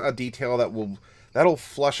that's a detail that'll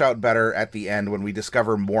flush out better at the end when we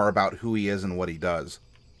discover more about who he is and what he does.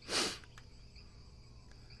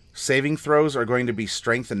 Saving throws are going to be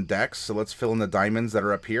strength and dex, so let's fill in the diamonds that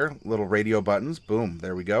are up here. Little radio buttons. Boom,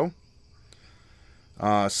 there we go.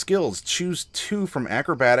 Skills. Choose 2 from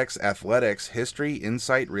acrobatics, athletics, history,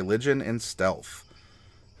 insight, religion, and stealth.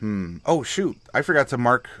 Oh, shoot. I forgot to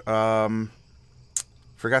mark...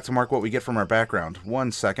 Forgot to mark what we get from our background.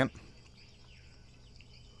 1 second.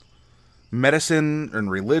 Medicine and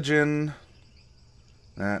religion.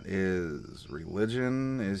 That is...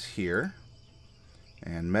 Religion is here.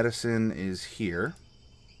 And medicine is here.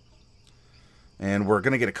 And we're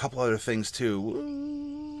going to get a couple other things, too.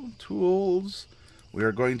 Ooh, tools. We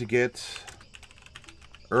are going to get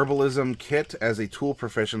herbalism kit as a tool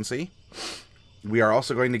proficiency. We are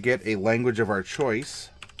also going to get a language of our choice,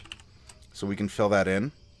 so we can fill that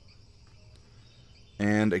in.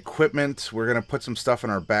 And equipment, we're going to put some stuff in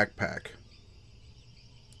our backpack.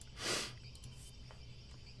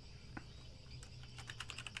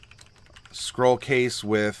 Scroll case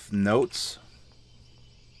with notes.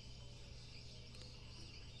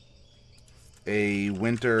 A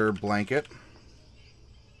winter blanket.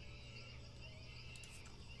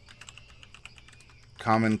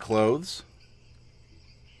 Common clothes.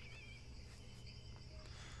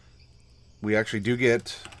 We actually do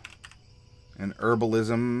get an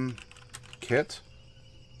herbalism kit.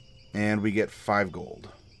 And we get 5 gold.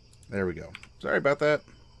 There we go. Sorry about that.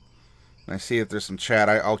 I see if there's some chat.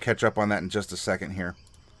 I'll catch up on that in just a second here.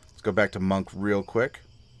 Let's go back to Monk real quick.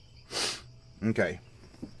 Okay.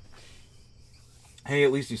 Hey,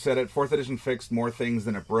 at least you said it. 4th edition fixed more things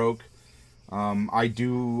than it broke. I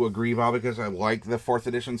do agree, Bob, because I like the 4th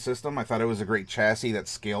edition system. I thought it was a great chassis that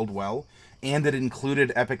scaled well. And it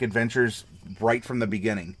included epic adventures right from the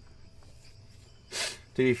beginning.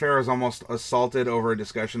 To be fair, I was almost assaulted over a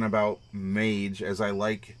discussion about Mage, as I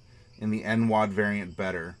like in the NWAD variant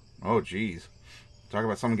better. Oh, geez. Talk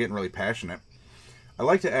about someone getting really passionate. I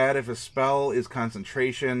like to add if a spell is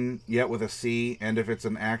concentration, yet with a C, and if it's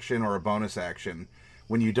an action or a bonus action,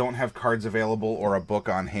 when you don't have cards available or a book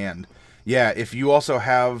on hand. Yeah, if you also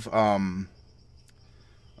have,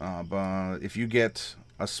 if you get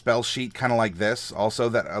a spell sheet kind of like this, also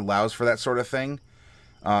that allows for that sort of thing,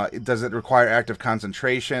 does it require active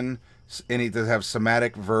concentration? And it does have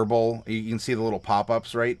somatic, verbal. You can see the little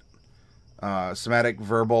pop-ups, right? Somatic,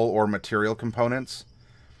 verbal, or material components.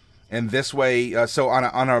 And this way, so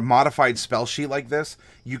on a modified spell sheet like this,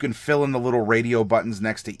 you can fill in the little radio buttons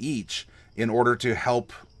next to each in order to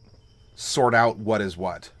help sort out what is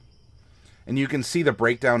what. And you can see the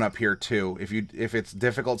breakdown up here too. If it's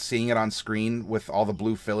difficult seeing it on screen with all the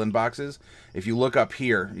blue fill-in boxes, if you look up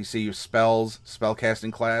here, you see your spells,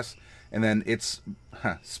 spellcasting class, and then it's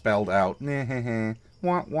spelled out.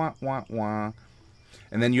 Wah, wah, wah, wah.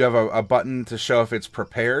 And then you have a button to show if it's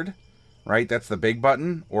prepared. Right, that's the big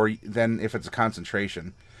button, or then if it's a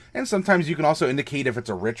concentration. And sometimes you can also indicate if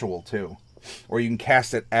it's a ritual, too. Or you can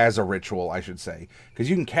cast it as a ritual, I should say.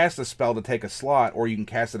 Because you can cast a spell to take a slot, or you can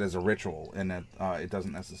cast it as a ritual, and it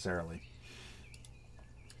doesn't necessarily.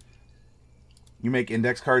 You make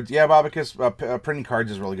index cards? Yeah, Bob, because printing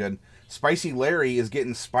cards is really good. Spicy Larry is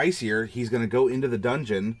getting spicier. He's going to go into the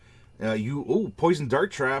dungeon. Ooh, Poison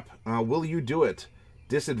Dart Trap. Will you do it?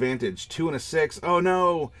 Disadvantage, 2 and a 6. Oh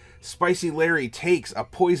no! Spicy Larry takes a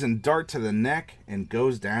poison dart to the neck and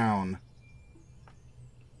goes down.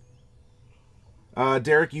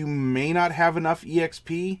 Derek, you may not have enough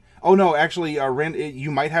EXP. Oh no, actually, Ren,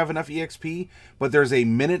 you might have enough EXP, but there's a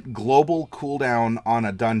minute global cooldown on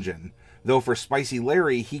a dungeon. Though for Spicy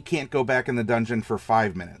Larry, he can't go back in the dungeon for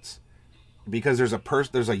 5 minutes. Because there's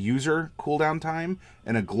a user cooldown time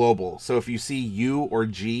and a global. So if you see U or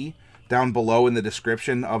G down below in the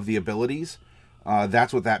description of the abilities,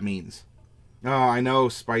 that's what that means. Oh, I know,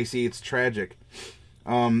 Spicy, it's tragic.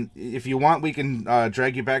 If you want, we can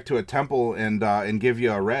drag you back to a temple and give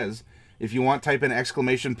you a res. If you want, type in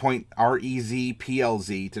 !REZPLZ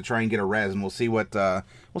to try and get a res, and we'll see what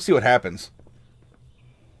happens.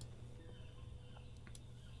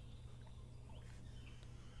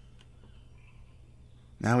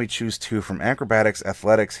 Now we choose 2 from acrobatics,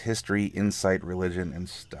 athletics, history, insight, religion, and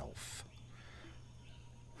stealth.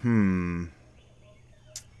 Let's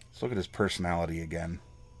look at his personality again.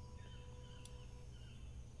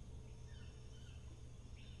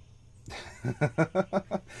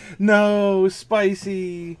 No,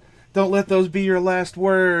 Spicy! Don't let those be your last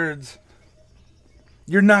words.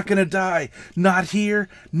 You're not gonna die. Not here,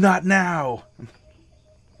 not now.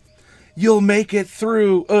 You'll make it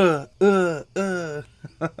through.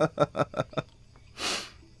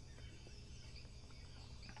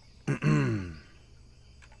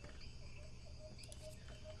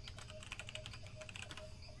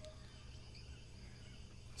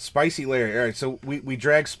 Spicy Larry. All right, so we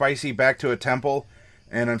drag Spicy back to a temple,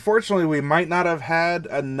 and unfortunately we might not have had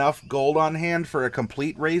enough gold on hand for a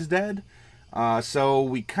complete Raise Dead. So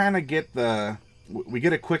we kind of get we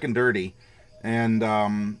get it quick and dirty,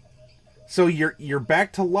 and so you're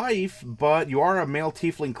back to life, but you are a male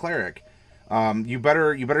tiefling cleric. You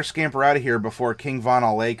better scamper out of here before King Von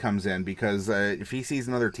Allay comes in, because if he sees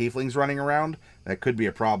another tieflings running around, that could be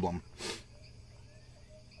a problem.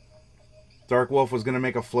 Dark Wolf was going to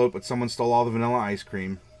make a float, but someone stole all the vanilla ice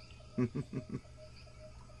cream.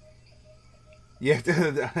 Yeah,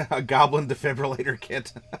 a goblin defibrillator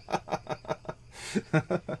kit.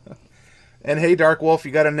 And hey, Dark Wolf,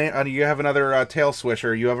 you got you have another tail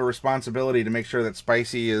swisher. You have a responsibility to make sure that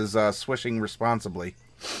Spicy is swishing responsibly.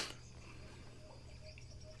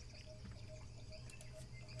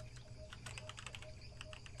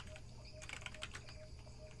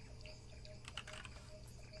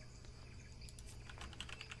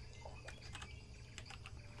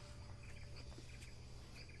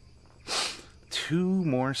 Two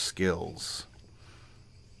more skills.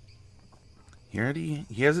 He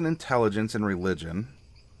has an intelligence and religion,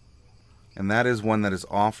 and that is one that is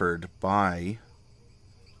offered by...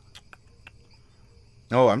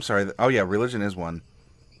 Oh, I'm sorry. Oh, yeah, religion is one.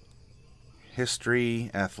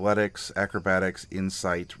 History, athletics, acrobatics,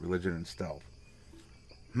 insight, religion, and stealth.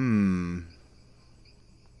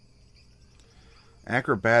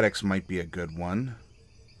 Acrobatics might be a good one.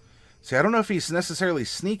 See, I don't know if he's necessarily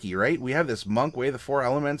sneaky, right? We have this monk, Way of the Four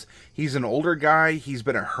Elements. He's an older guy. He's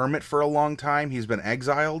been a hermit for a long time. He's been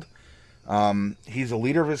exiled. He's a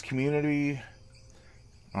leader of his community.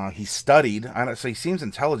 He studied. So he seems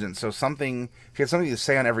intelligent. So if he had something to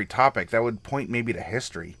say on every topic, that would point maybe to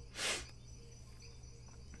history.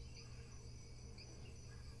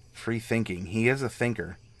 Free thinking. He is a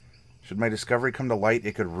thinker. Should my discovery come to light,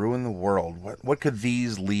 it could ruin the world. What could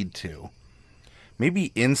these lead to?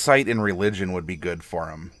 Maybe insight and religion would be good for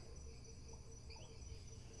him.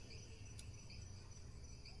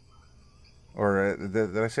 Or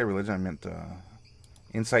did I say religion? I meant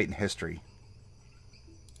insight and history.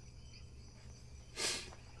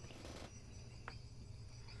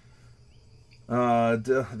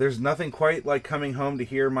 There's nothing quite like coming home to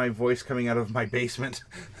hear my voice coming out of my basement.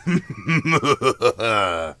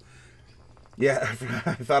 Yeah,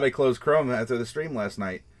 I thought I closed Chrome after the stream last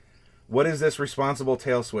night. What is this responsible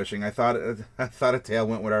tail swishing? I thought a tail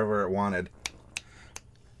went whatever it wanted.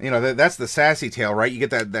 You know, that's the sassy tail, right? You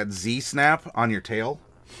get that Z snap on your tail.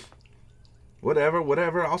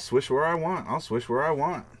 Whatever. I'll swish where I want. I'll swish where I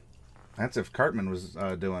want. That's if Cartman was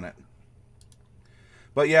doing it.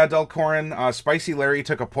 But yeah, Dulcorin, Spicy Larry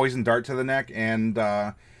took a poison dart to the neck,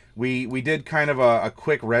 and we did kind of a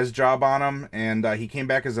quick res job on him, and he came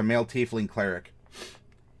back as a male tiefling cleric.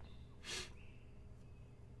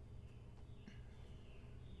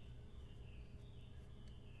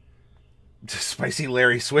 Spicy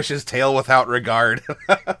Larry swishes tail without regard.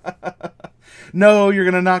 No, you're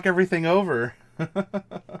going to knock everything over.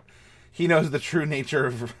 He knows the true nature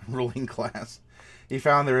of ruling class. He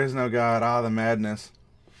found there is no God. Ah, the madness.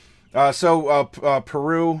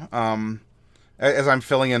 Peru, as I'm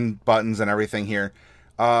filling in buttons and everything here,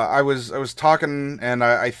 I was talking, and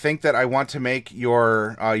I think that I want to make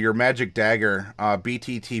your magic dagger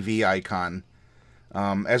BTTV icon.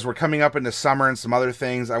 As we're coming up into summer and some other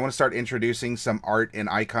things, I want to start introducing some art and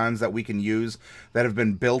icons that we can use that have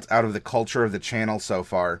been built out of the culture of the channel so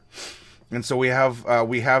far. And so we have the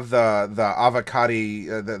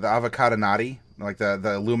avocadonati, like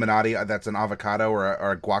the Illuminati, that's an avocado or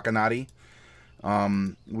a guacanati.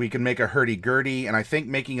 We can make a hurdy-gurdy, and I think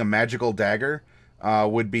making a magical dagger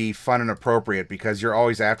would be fun and appropriate, because you're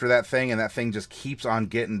always after that thing, and that thing just keeps on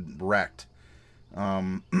getting wrecked.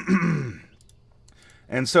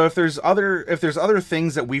 And so if there's other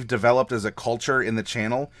things that we've developed as a culture in the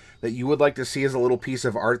channel that you would like to see as a little piece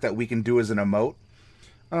of art that we can do as an emote,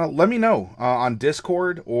 let me know on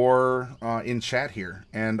Discord or in chat here,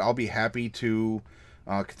 and I'll be happy to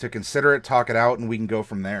consider it, talk it out, and we can go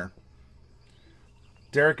from there.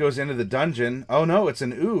 Derek goes into the dungeon. Oh no, it's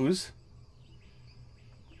an ooze.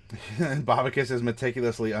 Bobicus is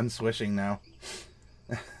meticulously unswishing now.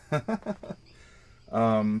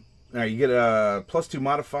 Now you get a +2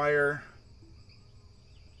 modifier.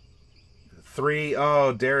 3.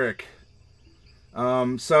 Oh, Derek.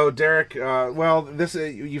 So Derek, well, this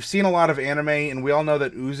you've seen a lot of anime, and we all know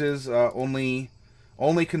that oozes only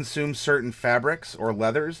consume certain fabrics or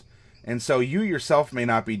leathers, and so you yourself may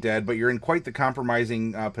not be dead, but you're in quite the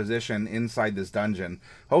compromising position inside this dungeon.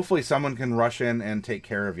 Hopefully, someone can rush in and take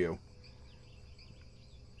care of you.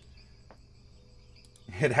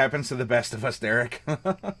 It happens to the best of us, Derek.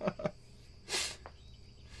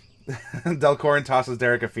 Delcorin tosses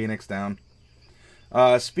Derek a phoenix down.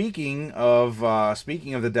 Speaking of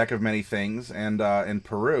the deck of many things, and in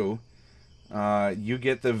Peru, you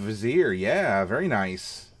get the Vizier. Yeah, very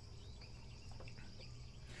nice.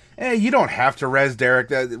 You don't have to res, Derek.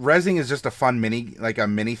 Resing is just a fun mini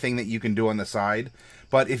thing that you can do on the side.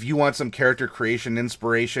 But if you want some character creation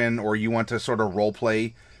inspiration, or you want to sort of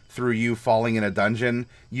roleplay through you falling in a dungeon,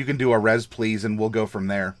 you can do a res please, and we'll go from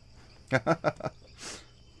there.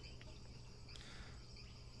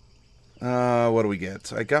 What do we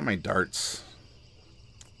get? I got my darts.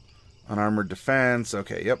 Unarmored defense.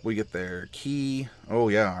 Okay, yep, we get there. Key. Oh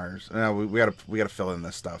yeah, ours. We gotta fill in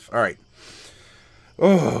this stuff. All right.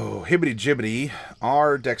 Oh, hibbity jibbity.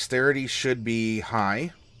 Our dexterity should be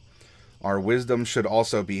high. Our wisdom should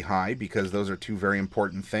also be high, because those are two very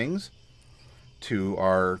important things to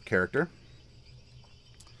our character.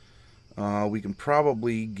 We can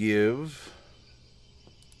probably give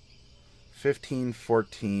 15,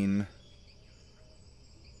 14,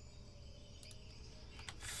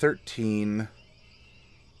 13.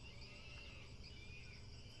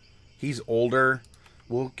 He's older.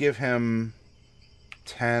 We'll give him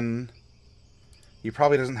 10. He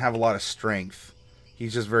probably doesn't have a lot of strength.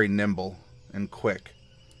 He's just very nimble and quick.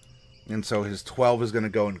 And so his 12 is going to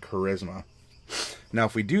go in charisma. Now,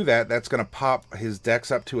 if we do that, that's going to pop his dex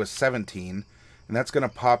up to a 17. And that's going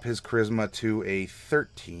to pop his charisma to a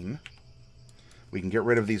 13. We can get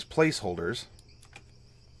rid of these placeholders.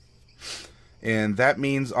 And that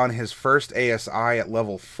means on his first ASI at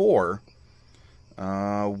level 4,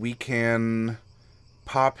 we can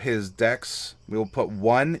pop his dex. We'll put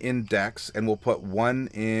 1 in dex, and we'll put 1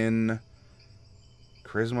 in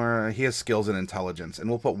charisma. He has skills in intelligence, and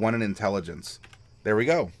we'll put 1 in intelligence. There we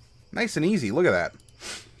go. Nice and easy. Look at that.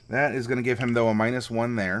 That is going to give him, though, a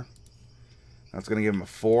 -1 there. That's going to give him a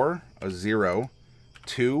 4, a 0,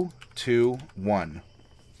 2, 2, 1.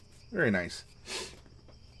 Very nice.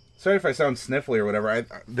 Sorry if I sound sniffly or whatever.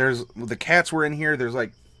 There's the cats were in here. There's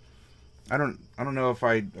like, I don't know if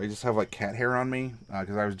I just have like cat hair on me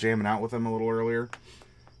because I was jamming out with them a little earlier.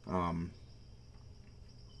 All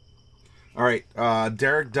right,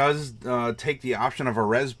 Derek does take the option of a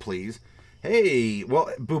res, please. Hey, well,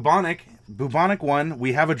 Bubonic 1,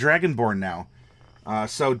 we have a Dragonborn now.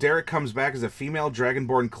 So Derek comes back as a female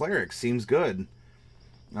Dragonborn cleric. Seems good.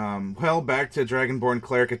 Well, back to Dragonborn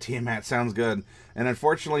cleric at Tiamat. Sounds good. And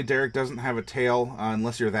unfortunately, Derek doesn't have a tail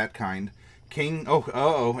unless you're that kind. King,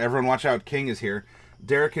 everyone watch out. King is here.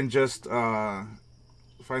 Derek can just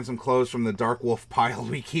find some clothes from the Dark Wolf pile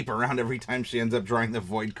we keep around every time she ends up drawing the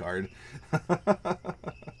Void card.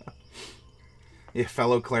 Yeah,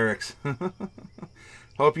 fellow clerics.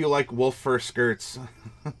 Hope you like wolf fur skirts.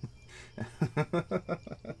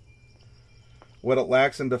 What it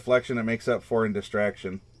lacks in deflection, it makes up for in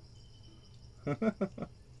distraction.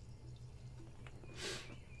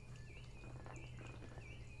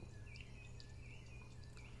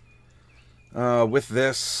 With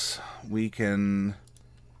this, we can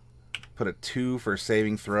put a 2 for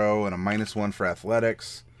saving throw and a -1 for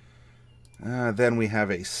athletics. Then we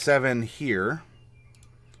have a 7 here.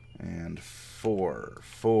 And 4,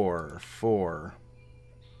 4, 4.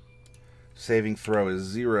 Saving throw is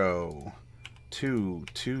 0, 2,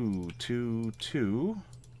 2, 2, 2.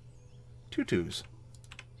 2 2s.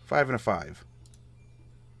 5 and a 5.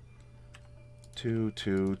 2,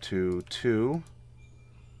 2, 2, 2.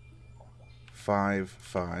 5,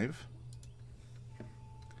 5.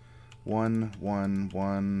 1, 1,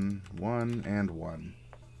 1, 1, and 1.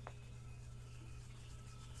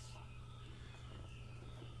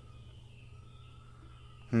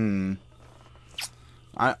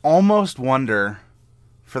 I almost wonder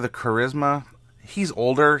for the charisma. He's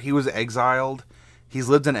older. He was exiled. He's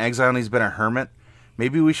lived in exile and he's been a hermit.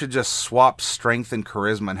 Maybe we should just swap strength and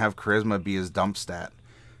charisma and have charisma be his dump stat.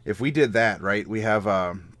 If we did that, right, we have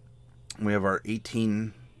our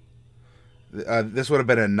 18. This would have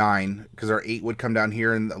been a 9 because our 8 would come down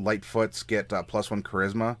here and the Lightfoots get +1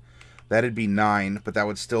 charisma. That'd be 9, but that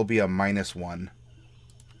would still be a -1.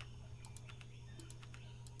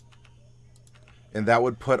 And that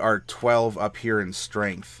would put our 12 up here in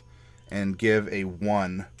strength and give a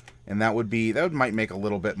 1. And that might make a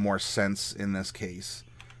little bit more sense in this case.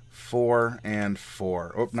 4 and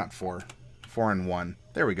 4. Oh, not 4. 4 and 1.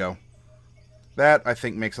 There we go. That, I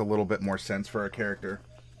think, makes a little bit more sense for our character.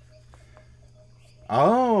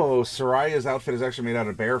 Oh, Soraya's outfit is actually made out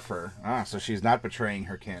of bear fur. Ah, so she's not betraying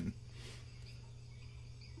her kin.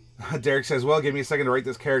 Derek says, well, give me a second to write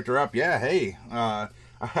this character up. Yeah, hey.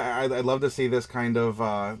 I'd love to see this kind of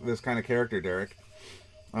character, Derek.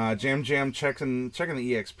 Jam checking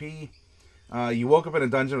the EXP. You woke up in a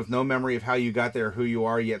dungeon with no memory of how you got there, who you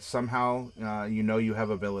are, yet somehow you know you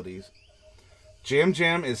have abilities.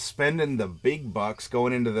 Jam is spending the big bucks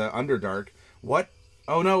going into the Underdark. What?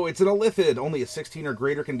 Oh no, it's an Illithid. Only a 16 or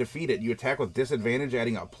greater can defeat it. You attack with disadvantage,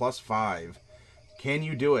 adding a +5. Can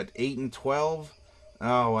you do it? 8 and 12?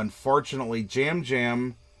 Oh, unfortunately,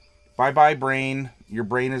 Jam. Bye-bye, brain. Your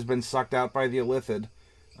brain has been sucked out by the Illithid.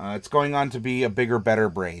 It's going on to be a bigger, better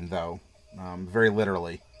brain, though. Very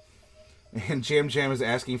literally. And Jam is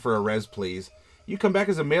asking for a res, please. You come back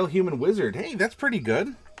as a male human wizard. Hey, that's pretty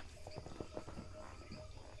good.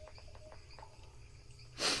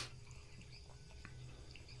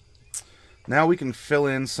 Now we can fill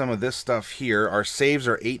in some of this stuff here. Our saves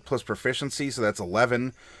are 8 plus proficiency, so that's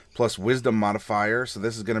 11 plus wisdom modifier. So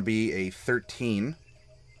this is going to be a 13.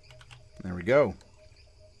 There we go.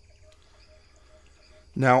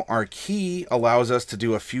 Now, our key allows us to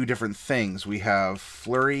do a few different things. We have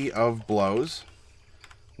Flurry of Blows.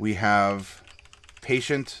 We have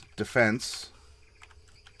Patient Defense.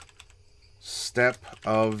 Step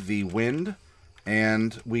of the Wind.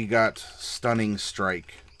 And we got Stunning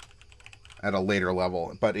Strike at a later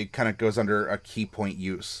level. But it kind of goes under a key point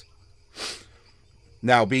use.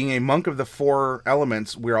 Now, being a monk of the 4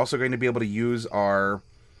 elements, we're also going to be able to use our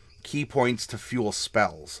key points to fuel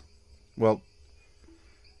spells. Well,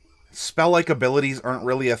 spell-like abilities aren't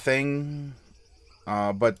really a thing,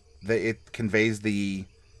 but it conveys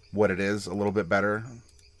what it is a little bit better,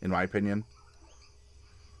 in my opinion.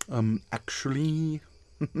 Actually,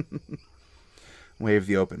 wave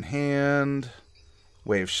the open hand,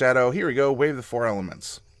 wave shadow. Here we go. Wave the 4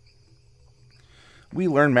 elements. We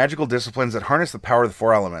learn magical disciplines that harness the power of the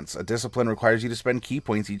 4 elements. A discipline requires you to spend key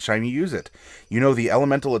points each time you use it. You know the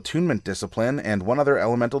elemental attunement discipline and one other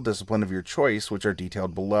elemental discipline of your choice, which are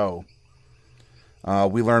detailed below.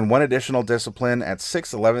 We learn 1 additional discipline at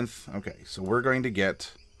 6th, 11th. Okay, so we're going to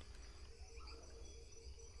get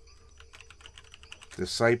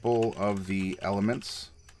Disciple of the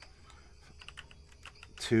Elements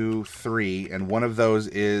 2, 3, and one of those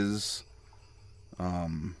is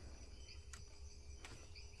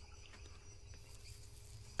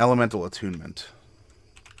Elemental Attunement.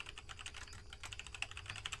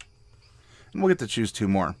 And we'll get to choose 2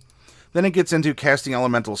 more. Then it gets into casting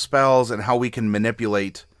elemental spells and how we can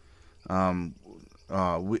manipulate our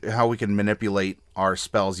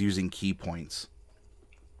spells using key points.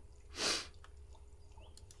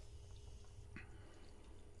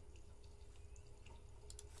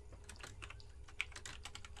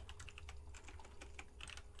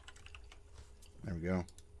 There we go.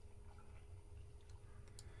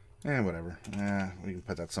 And whatever. We can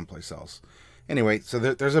put that someplace else. Anyway, so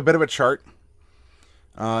there's a bit of a chart.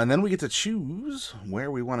 And then we get to choose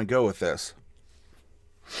where we want to go with this.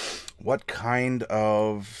 What kind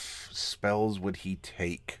of spells would he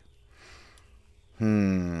take?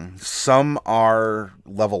 Some are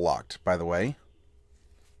level locked, by the way.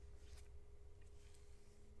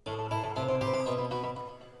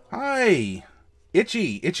 Hi!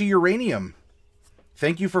 Itchy Uranium.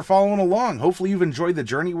 Thank you for following along. Hopefully you've enjoyed the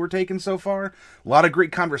journey we're taking so far. A lot of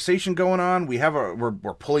great conversation going on.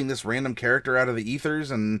 We're pulling this random character out of the ethers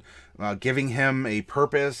and giving him a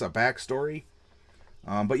purpose, a backstory.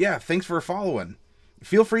 But yeah, thanks for following.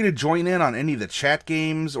 Feel free to join in on any of the chat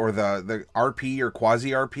games or the RP or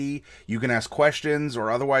quasi-RP. You can ask questions or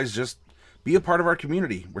otherwise just be a part of our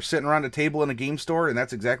community. We're sitting around a table in a game store, and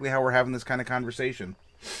that's exactly how we're having this kind of conversation.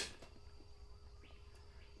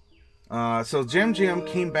 So Jam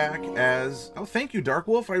came back as... Oh, thank you, Dark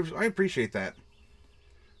Wolf. I appreciate that.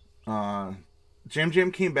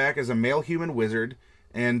 Jam came back as a male human wizard.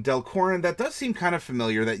 And Delcorin, that does seem kind of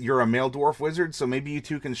familiar that you're a male dwarf wizard, so maybe you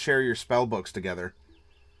two can share your spell books together.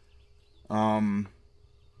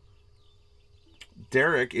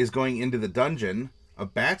 Derek is going into the dungeon. A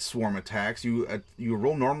bat swarm attacks. You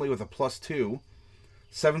roll normally with a +2.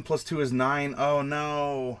 7 + 2 is 9. Oh,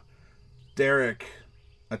 no. Derek...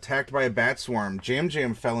 attacked by a bat swarm. Jam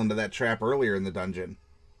fell into that trap earlier in the dungeon.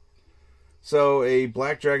 So, a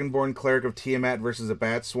black dragonborn cleric of Tiamat versus a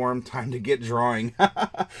bat swarm. Time to get drawing.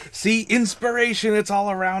 See, inspiration, it's all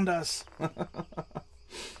around us.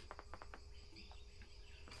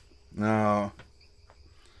 No.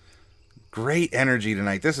 Great energy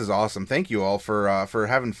tonight. This is awesome. Thank you all for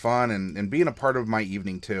having fun and being a part of my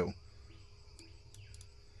evening, too.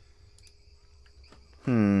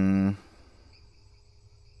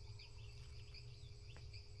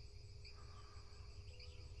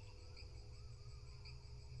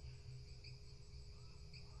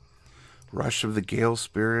 Rush of the Gale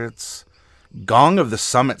Spirits. Gong of the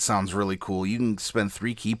Summit sounds really cool. You can spend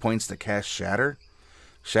 3 key points to cast Shatter.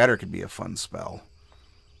 Shatter could be a fun spell.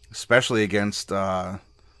 Especially against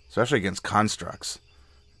constructs.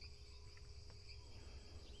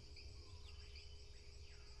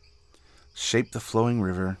 Shape the Flowing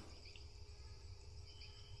River.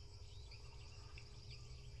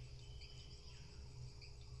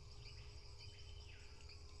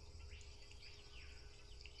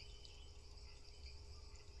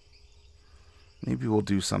 Maybe we'll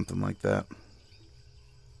do something like that.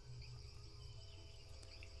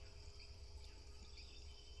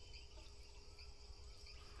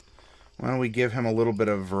 Why don't we give him a little bit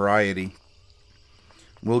of variety?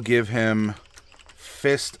 We'll give him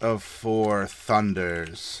Fist of 4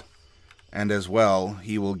 Thunders. And as well,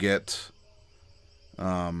 he will get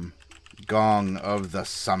Gong of the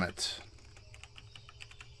Summit.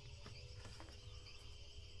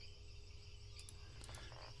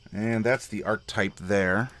 And that's the archetype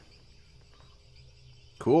there.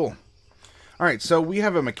 Cool. Alright, so we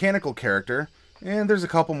have a mechanical character, and there's a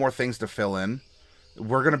couple more things to fill in.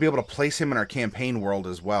 We're going to be able to place him in our campaign world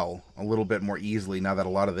as well, a little bit more easily now that a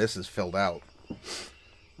lot of this is filled out.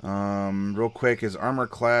 Real quick, his armor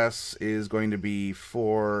class is going to be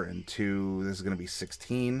 4 and 2. This is going to be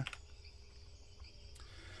 16.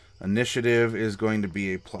 Initiative is going to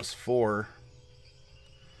be a +4.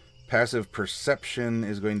 Passive Perception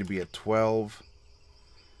is going to be a 12.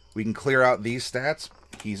 We can clear out these stats.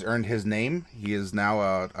 He's earned his name. He is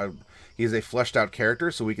now he is a fleshed out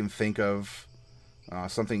character, so we can think of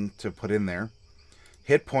something to put in there.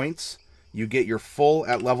 Hit points. You get your full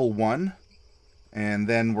at level 1. And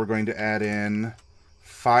then we're going to add in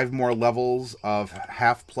 5 more levels of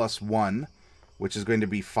half +1, which is going to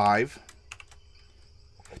be 5.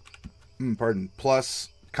 Pardon. Plus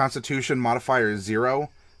Constitution modifier is 0,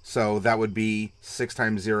 so that would be 6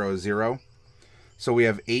 times 0 is 0. So we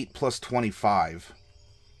have 8 plus 25.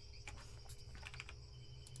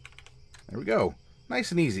 There we go. Nice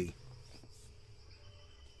and easy.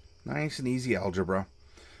 Nice and easy algebra.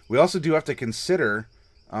 We also do have to consider,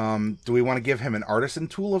 do we want to give him an artisan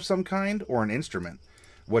tool of some kind or an instrument?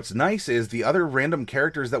 What's nice is the other random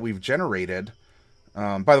characters that we've generated,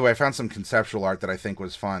 by the way, I found some conceptual art that I think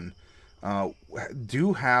was fun,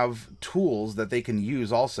 do have tools that they can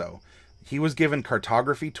use also. He was given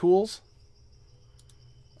cartography tools.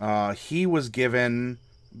 He was given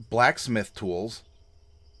blacksmith tools.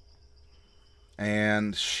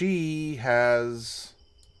 And she has...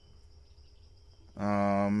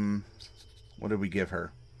 what did we give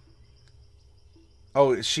her?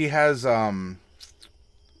 Oh, she has a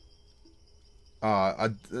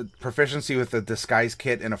proficiency with a disguise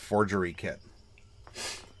kit and a forgery kit.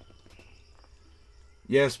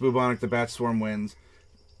 Yes, Bubonic, the Bat Swarm wins.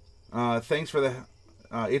 Thanks for the...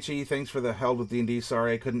 Itchy, thanks for the held with D&D.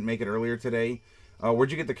 Sorry I couldn't make it earlier today.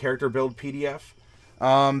 Where'd you get the character build PDF?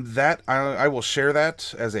 That I will share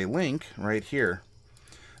that as a link right here.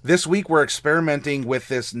 This week we're experimenting with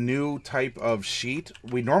this new type of sheet.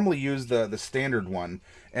 We normally use the standard one,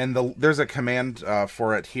 and there's a command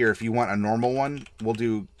for it here. If you want a normal one, we'll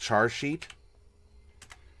do char sheet.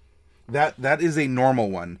 That is a normal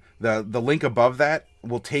one. The link above that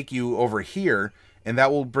will take you over here, and that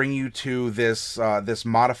will bring you to this this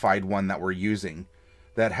modified one that we're using,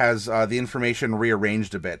 that has the information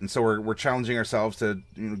rearranged a bit. And so we're challenging ourselves to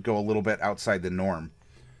go a little bit outside the norm.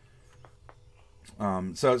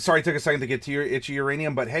 So sorry it took a second to get to your Itchy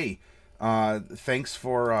Uranium, but hey, thanks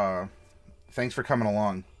for coming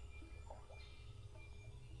along.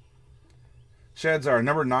 Sheds are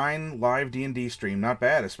number 9 live D&D stream. Not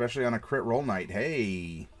bad, especially on a crit roll night.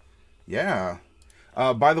 Hey, yeah.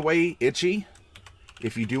 By the way, Itchy,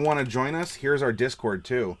 if you do want to join us, here's our Discord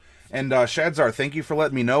too. And Shadzar, thank you for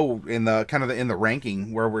letting me know in the in the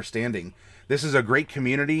ranking where we're standing. This is a great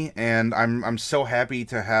community, and I'm so happy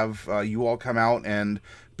to have you all come out and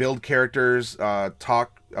build characters,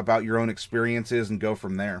 talk about your own experiences, and go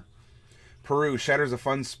from there. Peru, Shatter's a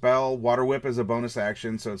fun spell. Water Whip is a bonus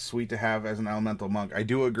action, so it's sweet to have as an elemental monk. I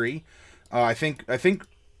do agree. I think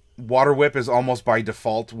Water Whip is almost by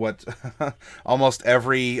default what almost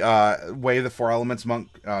every way the 4 Elements monk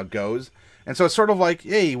goes. And so it's sort of like,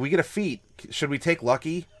 hey, we get a feat. Should we take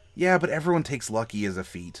Lucky? Yeah, but everyone takes Lucky as a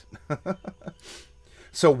feat.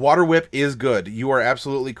 So Water Whip is good. You are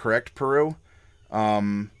absolutely correct, Peru.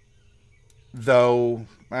 Though,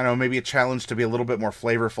 I don't know, maybe a challenge to be a little bit more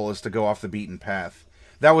flavorful is to go off the beaten path.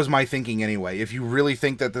 That was my thinking anyway. If you really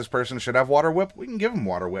think that this person should have Water Whip, we can give him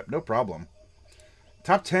Water Whip, no problem.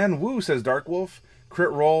 Top 10, woo, says Dark Wolf. Crit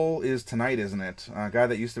roll is tonight, isn't it? Guy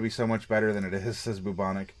that used to be so much better than it is, says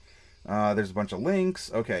Bubonic. There's a bunch of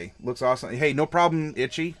links. Okay, looks awesome. Hey, no problem,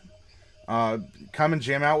 Itchy. Come and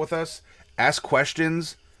jam out with us. Ask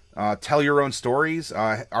questions. Tell your own stories.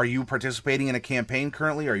 Are you participating in a campaign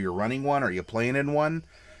currently? Are you running one? Are you playing in one?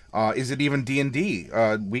 Is it even D&D?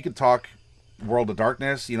 We could talk World of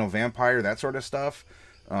Darkness, Vampire, that sort of stuff.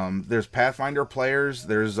 There's Pathfinder players.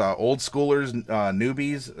 There's old schoolers,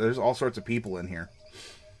 newbies. There's all sorts of people in here.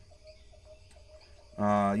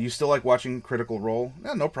 You still like watching Critical Role?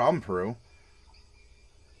 Yeah, no problem, Peru.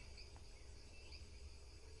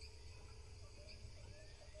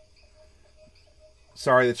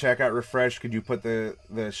 Sorry, the chat got refreshed. Could you put the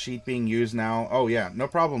sheet being used now? Oh, yeah. No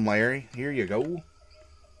problem, Larry. Here you go.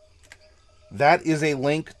 That is a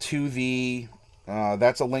link to the...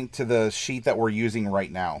 that's a link to the sheet that we're using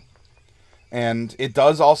right now. And it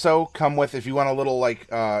does also come with, if you want a little, like,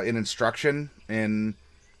 an instruction in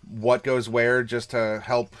what goes where, just to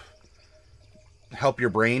help your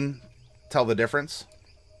brain tell the difference.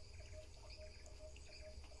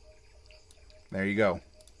 There you go.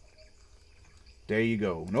 There you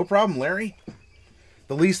go. No problem, Larry.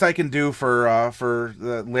 The least I can do for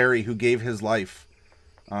Larry, who gave his life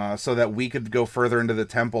so that we could go further into the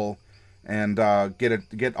temple and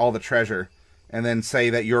get all the treasure, and then say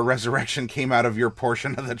that your resurrection came out of your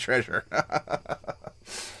portion of the treasure.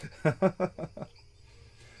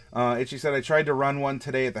 Itchy said, I tried to run one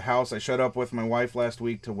today at the house. I showed up with my wife last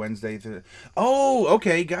week to Wednesday. Oh,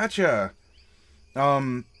 okay, gotcha.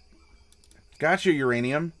 Gotcha,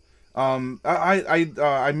 Uranium.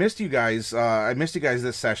 I missed you guys. I missed you guys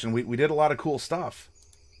this session. We did a lot of cool stuff.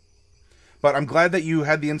 But I'm glad that you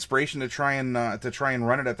had the inspiration to try and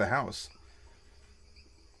run it at the house.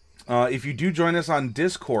 If you do join us on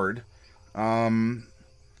Discord,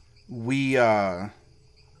 we the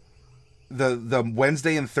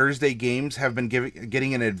Wednesday and Thursday games have been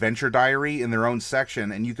getting an adventure diary in their own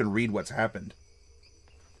section, and you can read what's happened.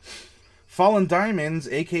 Fallen Diamonds,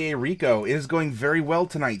 aka Rico, is going very well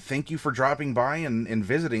tonight. Thank you for dropping by and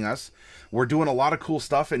visiting us. We're doing a lot of cool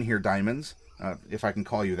stuff in here, Diamonds, if I can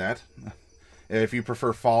call you that. If you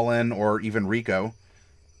prefer Fallen or even Rico,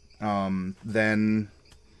 then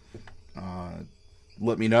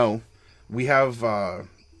let me know. We have a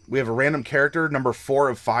random character, number 4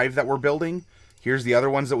 of 5 that we're building. Here's the other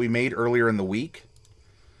ones that we made earlier in the week.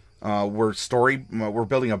 We're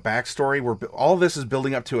building a backstory. All of this is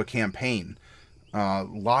building up to a campaign. A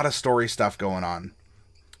lot of story stuff going on.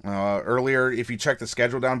 Earlier, if you check the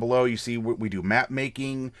schedule down below, you see we do map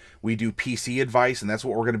making, we do PC advice, and that's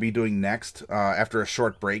what we're going to be doing next after a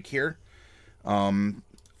short break here.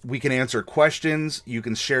 We can answer questions. You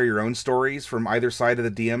can share your own stories from either side of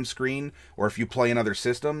the DM screen, or if you play in other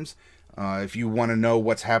systems. If you want to know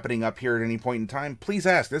what's happening up here at any point in time, please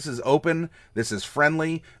ask. This is open. This is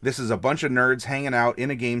friendly. This is a bunch of nerds hanging out in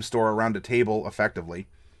a game store around a table effectively,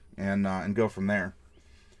 and go from there.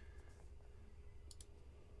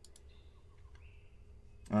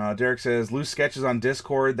 Derek says, loose sketches on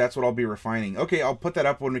Discord. That's what I'll be refining. Okay, I'll put that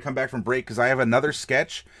up when we come back from break, because I have another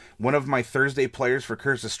sketch. One of my Thursday players for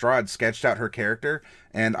Curse of Strahd sketched out her character,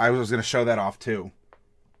 and I was going to show that off too.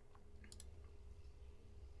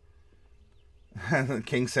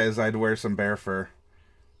 King says I'd wear some bear fur.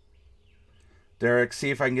 Derek,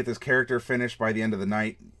 see if I can get this character finished by the end of the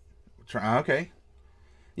night. Okay.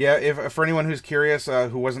 Yeah, if for anyone who's curious,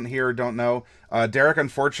 who wasn't here or don't know, Derek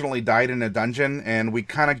unfortunately died in a dungeon, and we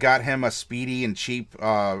kind of got him a speedy and cheap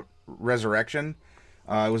resurrection.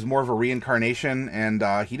 It was more of a reincarnation,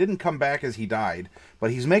 and he didn't come back as he died, but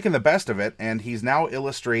he's making the best of it, and he's now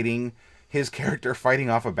illustrating his character fighting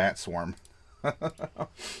off a bat swarm.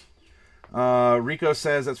 Rico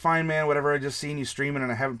says, that's fine, man. Whatever, I just seen you streaming,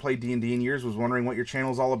 and I haven't played D&D in years. Was wondering what your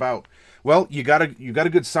channel's all about. Well, you got a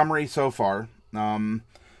good summary so far.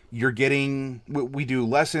 You're getting, we do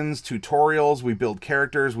lessons, tutorials, we build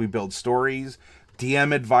characters, we build stories,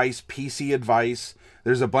 DM advice, PC advice.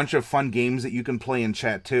 There's a bunch of fun games that you can play in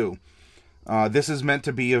chat too. This is meant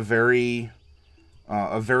to be a very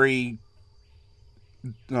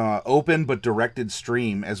open but directed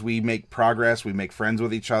stream. As we make progress, we make friends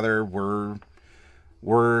with each other.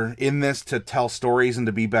 We're in this to tell stories and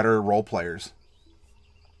to be better role players.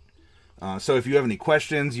 So if you have any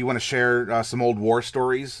questions, you want to share some old war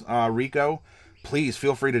stories, Rico, please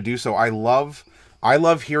feel free to do so. I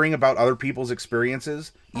love hearing about other people's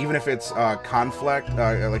experiences, even if it's conflict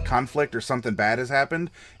or something bad has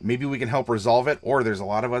happened. Maybe we can help resolve it, or there's a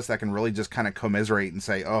lot of us that can really just kind of commiserate and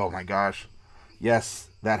say, oh my gosh, yes,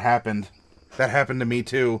 that happened. That happened to me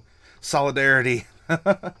too. Solidarity.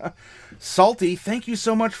 Salty, thank you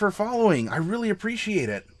so much for following. I really appreciate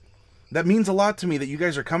it. That means a lot to me that you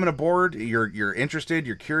guys are coming aboard, you're interested,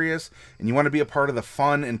 you're curious, and you want to be a part of the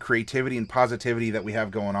fun and creativity and positivity that we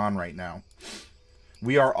have going on right now.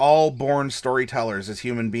 We are all born storytellers as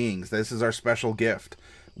human beings. This is our special gift.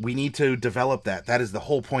 We need to develop that. That is the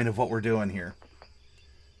whole point of what we're doing here.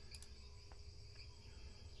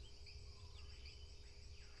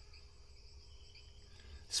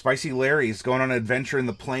 Spicy Larry's going on an adventure in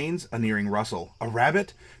the plains, a nearing Russell. A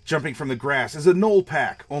rabbit? Jumping from the grass is a knoll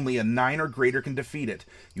pack. Only a 9 or greater can defeat it.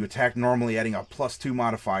 You attack normally, adding a +2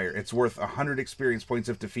 modifier. It's worth 100 experience points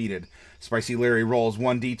if defeated. Spicy Larry rolls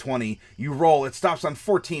 1d20. You roll, it stops on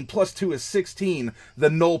 14, +2 is 16. The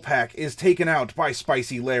knoll pack is taken out by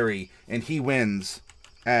Spicy Larry, and he wins.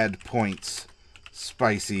 Add points.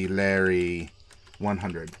 Spicy Larry.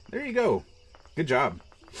 100. There you go. Good job.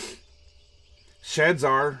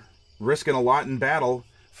 Shadzar, risking a lot in battle,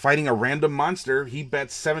 fighting a random monster. He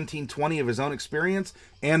bets 1720 of his own experience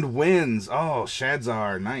and wins. Oh,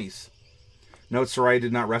 Shadzar, nice. Note, Sarai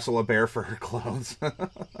did not wrestle a bear for her clothes.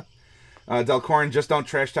 Delcorin, just don't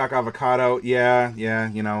trash talk avocado. Yeah,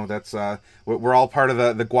 you know, that's, we're all part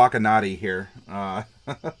of the guacanati here.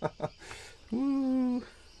 Woo.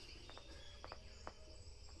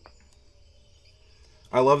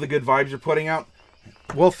 I love the good vibes you're putting out.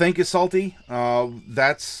 Well, thank you, Salty.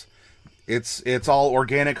 It's all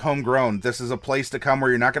organic, homegrown. This is a place to come where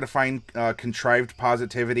you're not going to find contrived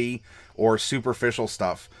positivity or superficial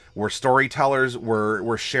stuff. We're storytellers.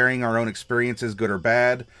 We're sharing our own experiences, good or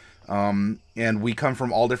bad, and we come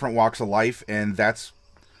from all different walks of life, and that's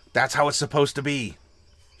how it's supposed to be.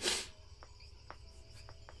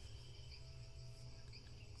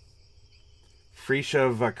 Freesia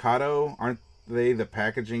Avocado, aren't they the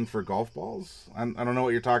packaging for golf balls? I don't know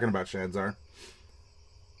what you're talking about, Shadzar.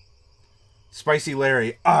 Spicy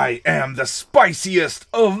Larry. I am the spiciest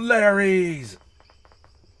of Larrys.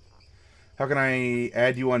 How can I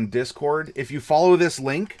add you on Discord? If you follow this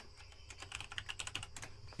link,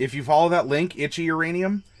 Itchy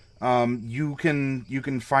Uranium, you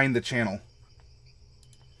can find the channel.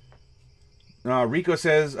 Rico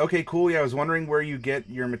says, okay, cool. Yeah, I was wondering where you get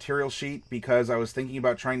your material sheet because I was thinking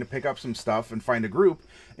about trying to pick up some stuff and find a group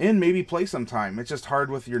and maybe play sometime. It's just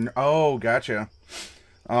hard with your... Oh, gotcha.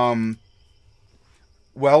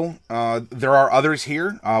 Well, there are others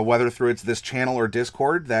here, whether through this channel or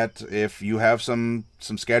Discord, that if you have some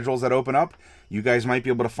schedules that open up, you guys might be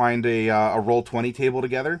able to find a Roll20 table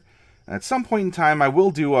together. At some point in time, I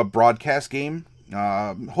will do a broadcast game,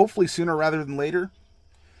 hopefully sooner rather than later.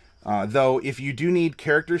 Though, if you do need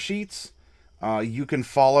character sheets, you can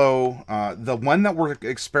follow the one that we're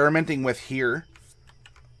experimenting with here.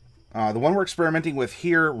 The one we're experimenting with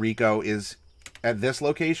here, Rico, is at this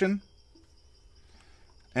location.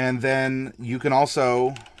 And then you can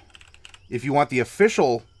also, if you want the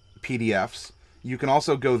official PDFs, you can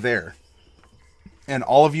also go there. And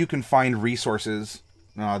all of you can find resources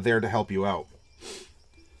there to help you out.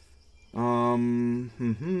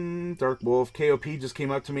 Dark Wolf. KOP just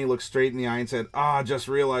came up to me, looked straight in the eye and said, just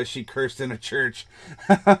realized she cursed in a church.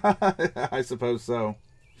 I suppose so.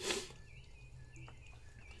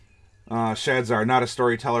 Shadzar, not a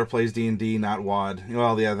storyteller, plays D&D, not WoD.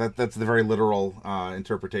 Well, yeah, that's the very literal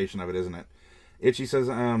interpretation of it, isn't it? Itchy says,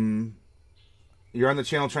 you're on the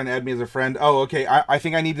channel trying to add me as a friend. Oh, okay, I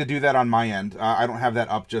think I need to do that on my end. I don't have that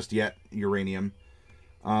up just yet, Uranium.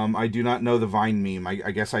 I do not know the Vine meme.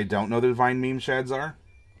 I guess I don't know the Vine meme, Shadzar.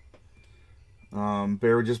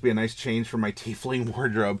 Bear would just be a nice change for my tiefling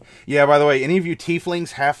wardrobe. Yeah, by the way, any of you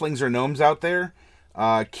tieflings, halflings, or gnomes out there,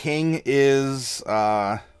 King is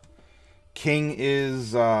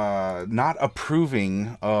not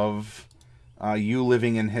approving of you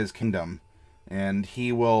living in his kingdom, and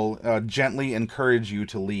he will gently encourage you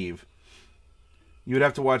to leave. You would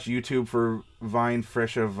have to watch YouTube for Vine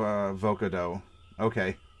Fresh of Vocado.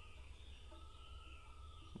 Okay.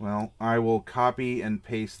 Well, I will copy and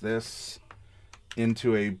paste this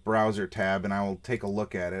into a browser tab, and I will take a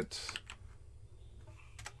look at it.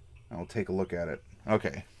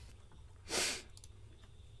 Okay.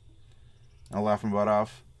 I'll laugh my butt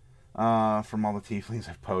off. From all the tieflings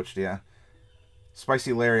I've poached, yeah.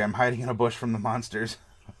 Spicy Larry, I'm hiding in a bush from the monsters.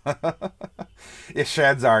 It's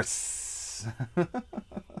Shadzar.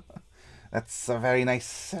 That's a very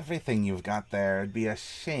nice everything you've got there. It'd be a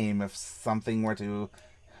shame if something were to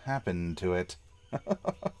happen to it.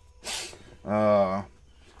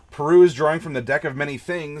 Peru is drawing from the deck of many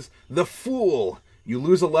things. The Fool. You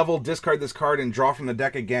lose a level, discard this card, and draw from the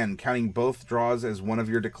deck again, counting both draws as one of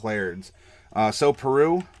your declareds. So,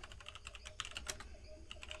 Peru,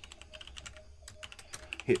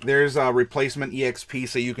 there's a replacement EXP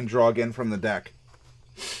so you can draw again from the deck.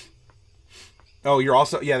 Oh, you're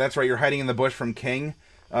also... Yeah, that's right. You're hiding in the bush from King.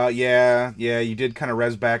 Yeah, you did kind of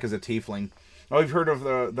res back as a tiefling. Oh, you've heard of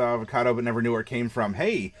the avocado but never knew where it came from.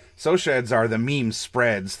 Hey, so Shadzar, the meme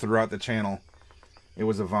spreads throughout the channel. It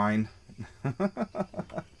was a Vine.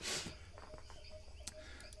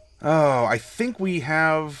 Oh, I think we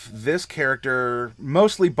have this character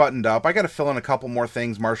mostly buttoned up. I got to fill in a couple more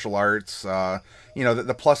things, martial arts, you know,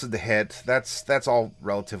 the pluses to hit. That's all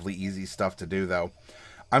relatively easy stuff to do, though.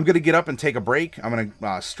 I'm going to get up and take a break. I'm going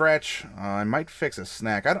to stretch. I might fix a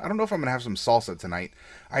snack. I don't know if I'm going to have some salsa tonight.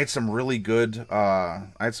 I had some really good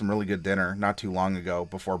dinner not too long ago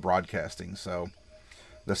before broadcasting, so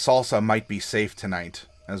the salsa might be safe tonight,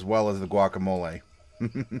 as well as the guacamole.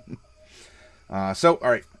 So, all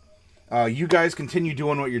right. You guys continue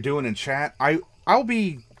doing what you're doing in chat. I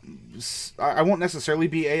won't necessarily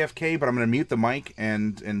be AFK, but I'm going to mute the mic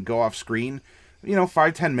and go off screen. You know,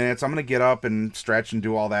 5-10 minutes. I'm going to get up and stretch and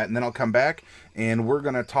do all that, and then I'll come back, and we're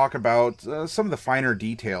going to talk about some of the finer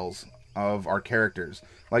details of our characters,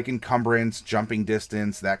 like encumbrance, jumping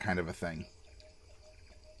distance, that kind of a thing.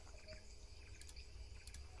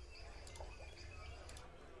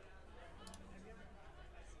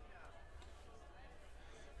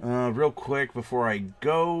 Real quick, before I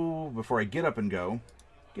get up and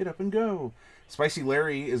go. Spicy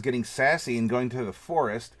Larry is getting sassy and going to the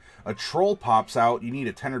forest. A troll pops out. You need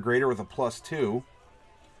a 10 or greater with a +2.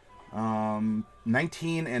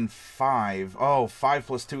 19 and 5. Oh, 5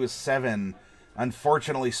 + 2 is 7.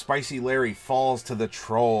 Unfortunately, Spicy Larry falls to the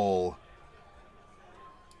troll.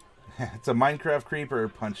 It's a Minecraft creeper.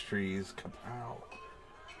 Punch trees. Kapow.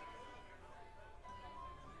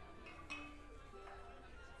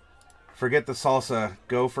 Forget the salsa.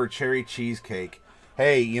 Go for cherry cheesecake.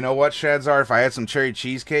 Hey, you know what, Shadzar? If I had some cherry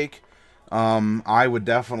cheesecake, I would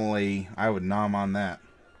nom on that.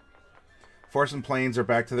 Force and Plains are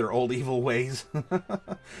back to their old evil ways.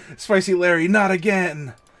 Spicy Larry, not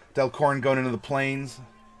again! Delcorn going into the plains.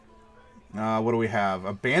 What do we have?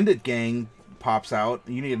 A bandit gang pops out.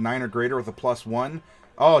 You need a 9 or greater with a +1.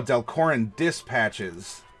 Oh, Delcorin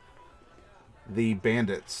dispatches the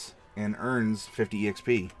bandits and earns 50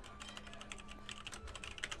 EXP.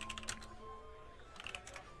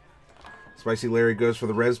 Spicy Larry goes for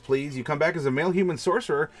the res, please. You come back as a male human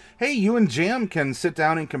sorcerer. Hey, you and Jam can sit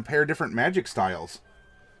down and compare different magic styles.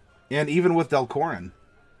 And even with Delcorin.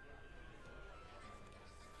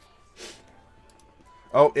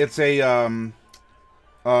 Oh, it's a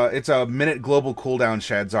minute global cooldown,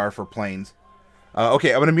 Shadzar, for planes. Okay,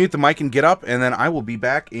 I'm going to mute the mic and get up, and then I will be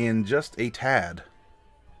back in just a tad.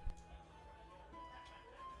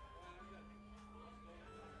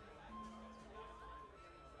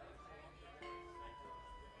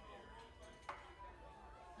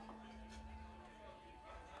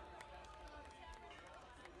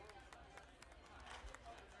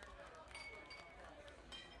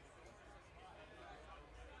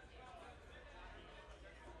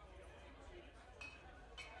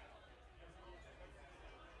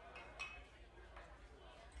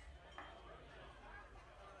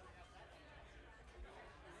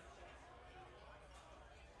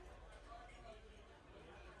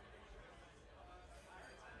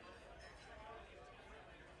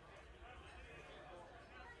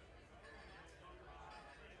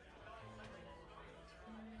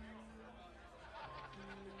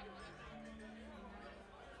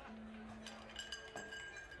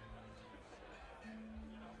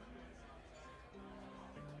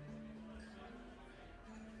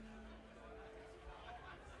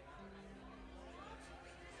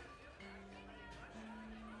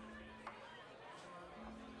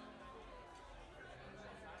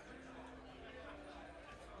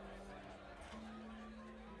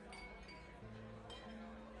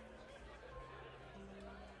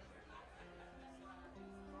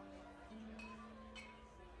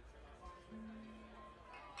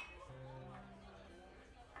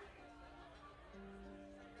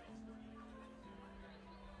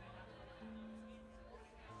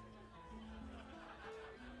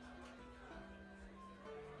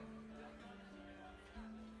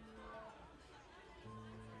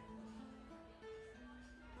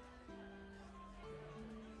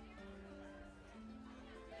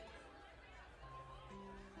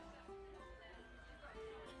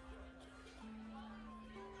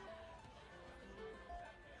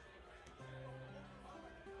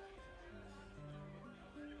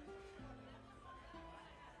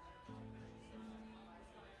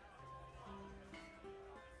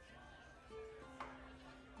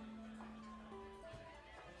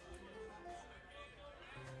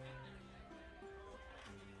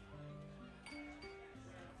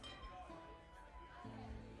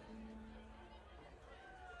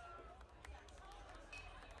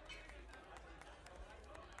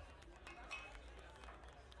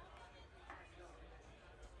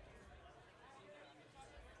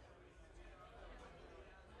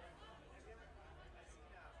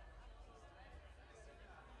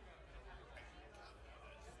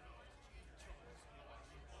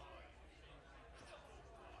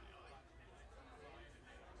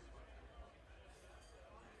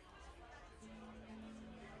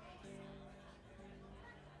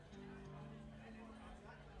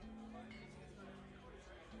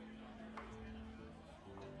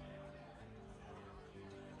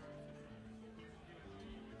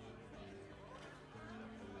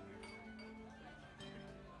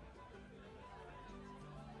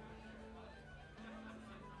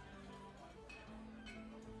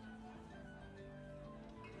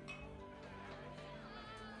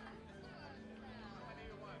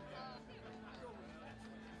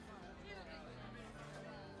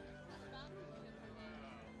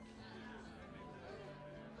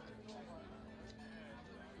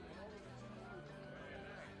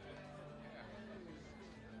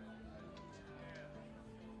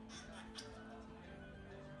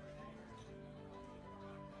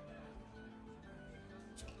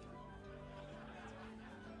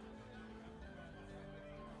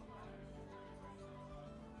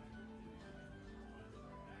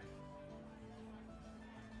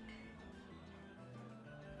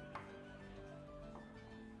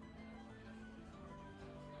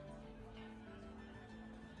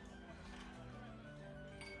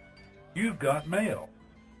 You've got mail.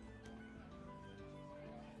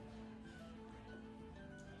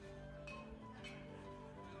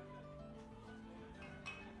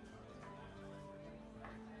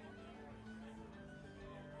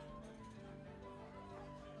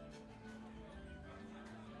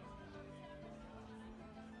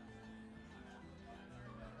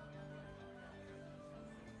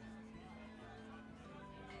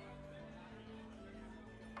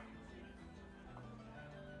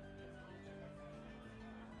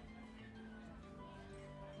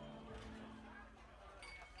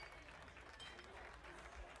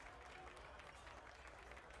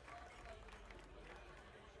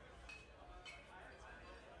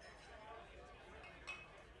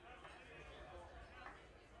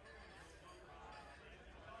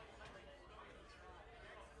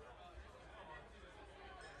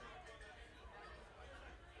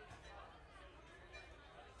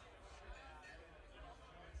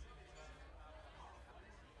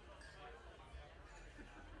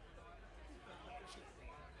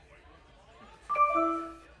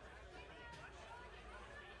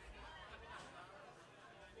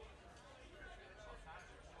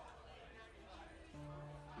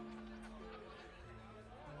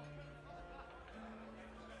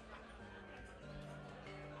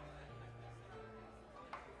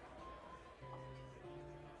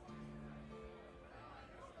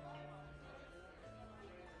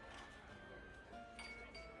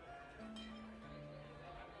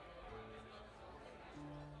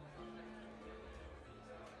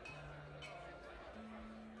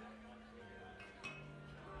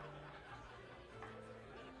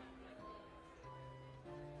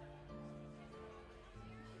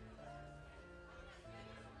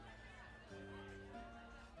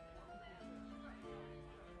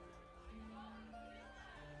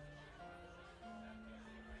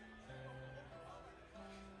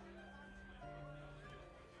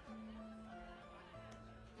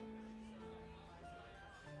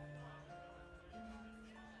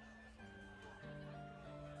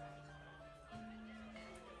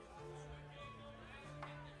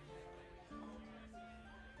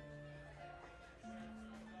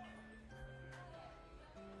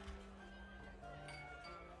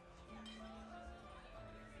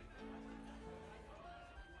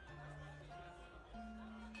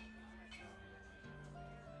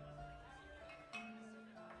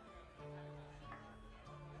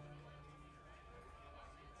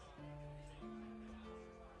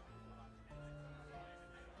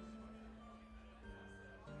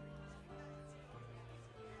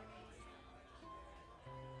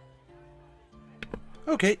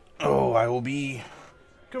 Okay. Oh, I will be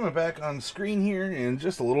coming back on screen here in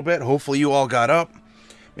just a little bit. Hopefully you all got up.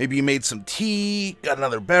 Maybe you made some tea, got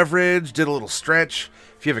another beverage, did a little stretch.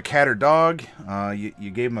 If you have a cat or dog,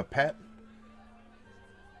 you gave them a pet.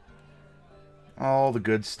 All the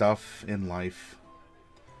good stuff in life.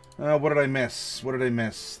 What did I miss? What did I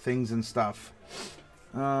miss? Things and stuff.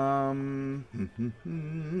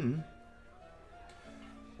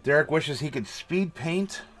 Derek wishes he could speed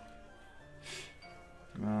paint.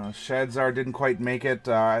 Shadzar didn't quite make it.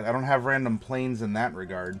 I don't have random planes in that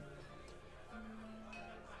regard.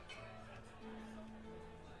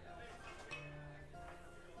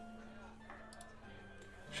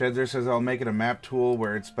 Shadzar says I'll make it a map tool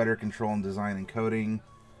where it's better control and design and coding.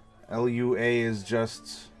 LUA is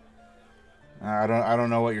just... I don't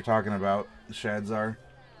know what you're talking about, Shadzar.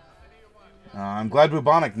 I'm glad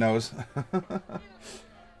Bubonic knows.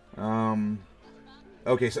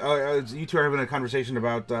 Okay, so you two are having a conversation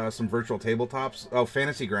about some virtual tabletops. Oh,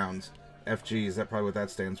 Fantasy Grounds. FG, is that probably what that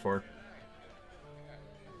stands for?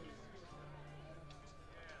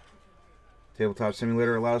 Tabletop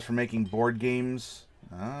Simulator allows for making board games.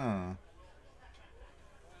 Ah.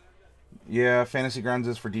 Yeah, Fantasy Grounds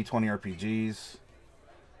is for D20 RPGs.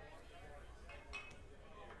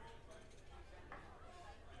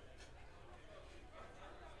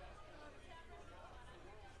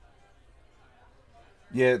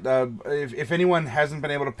 Yeah, if anyone hasn't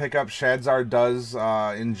been able to pick up, Shadzar does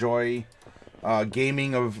enjoy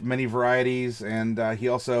gaming of many varieties, and he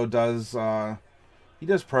also does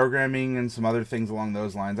programming and some other things along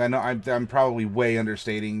those lines. I know I'm probably way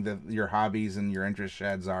understating your hobbies and your interests,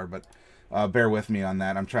 Shadzar, but bear with me on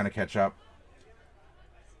that. I'm trying to catch up.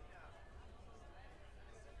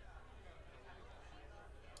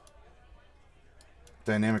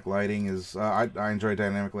 Dynamic lighting is... I enjoy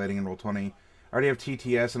dynamic lighting in Roll20. I already have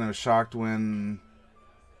TTS, and I was shocked when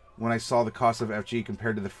I saw the cost of FG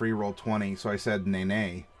compared to the free Roll20, so I said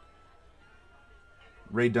nay.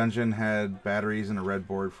 Raid Dungeon had batteries and a red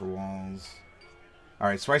board for walls.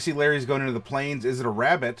 Alright, Spicy Larry's going into the plains. Is it a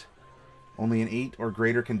rabbit? Only an 8 or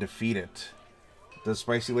greater can defeat it. Does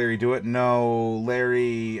Spicy Larry do it? No.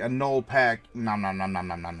 Larry, a null pack. Nom nom nom nom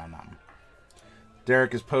nom nom nom nom.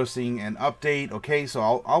 Derek is posting an update. Okay,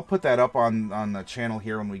 so I'll put that up on the channel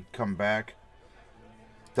here when we come back.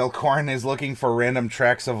 Delcorn is looking for random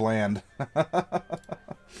tracts of land.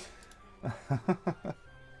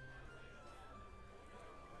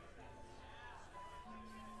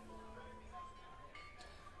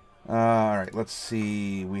 Alright, let's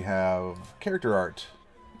see. We have character art.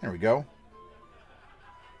 There we go.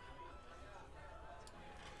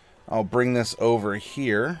 I'll bring this over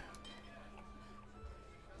here.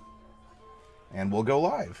 And we'll go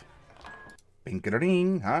live.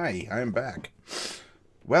 Bink-a-da-ding. Hi, I'm back.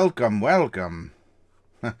 Welcome, welcome.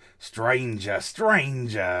 Stranger,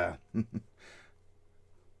 stranger.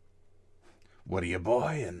 What are you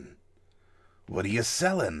buying? What are you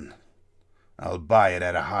selling? I'll buy it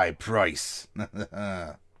at a high price.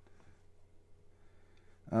 Oh,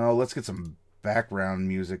 let's get some background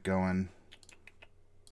music going.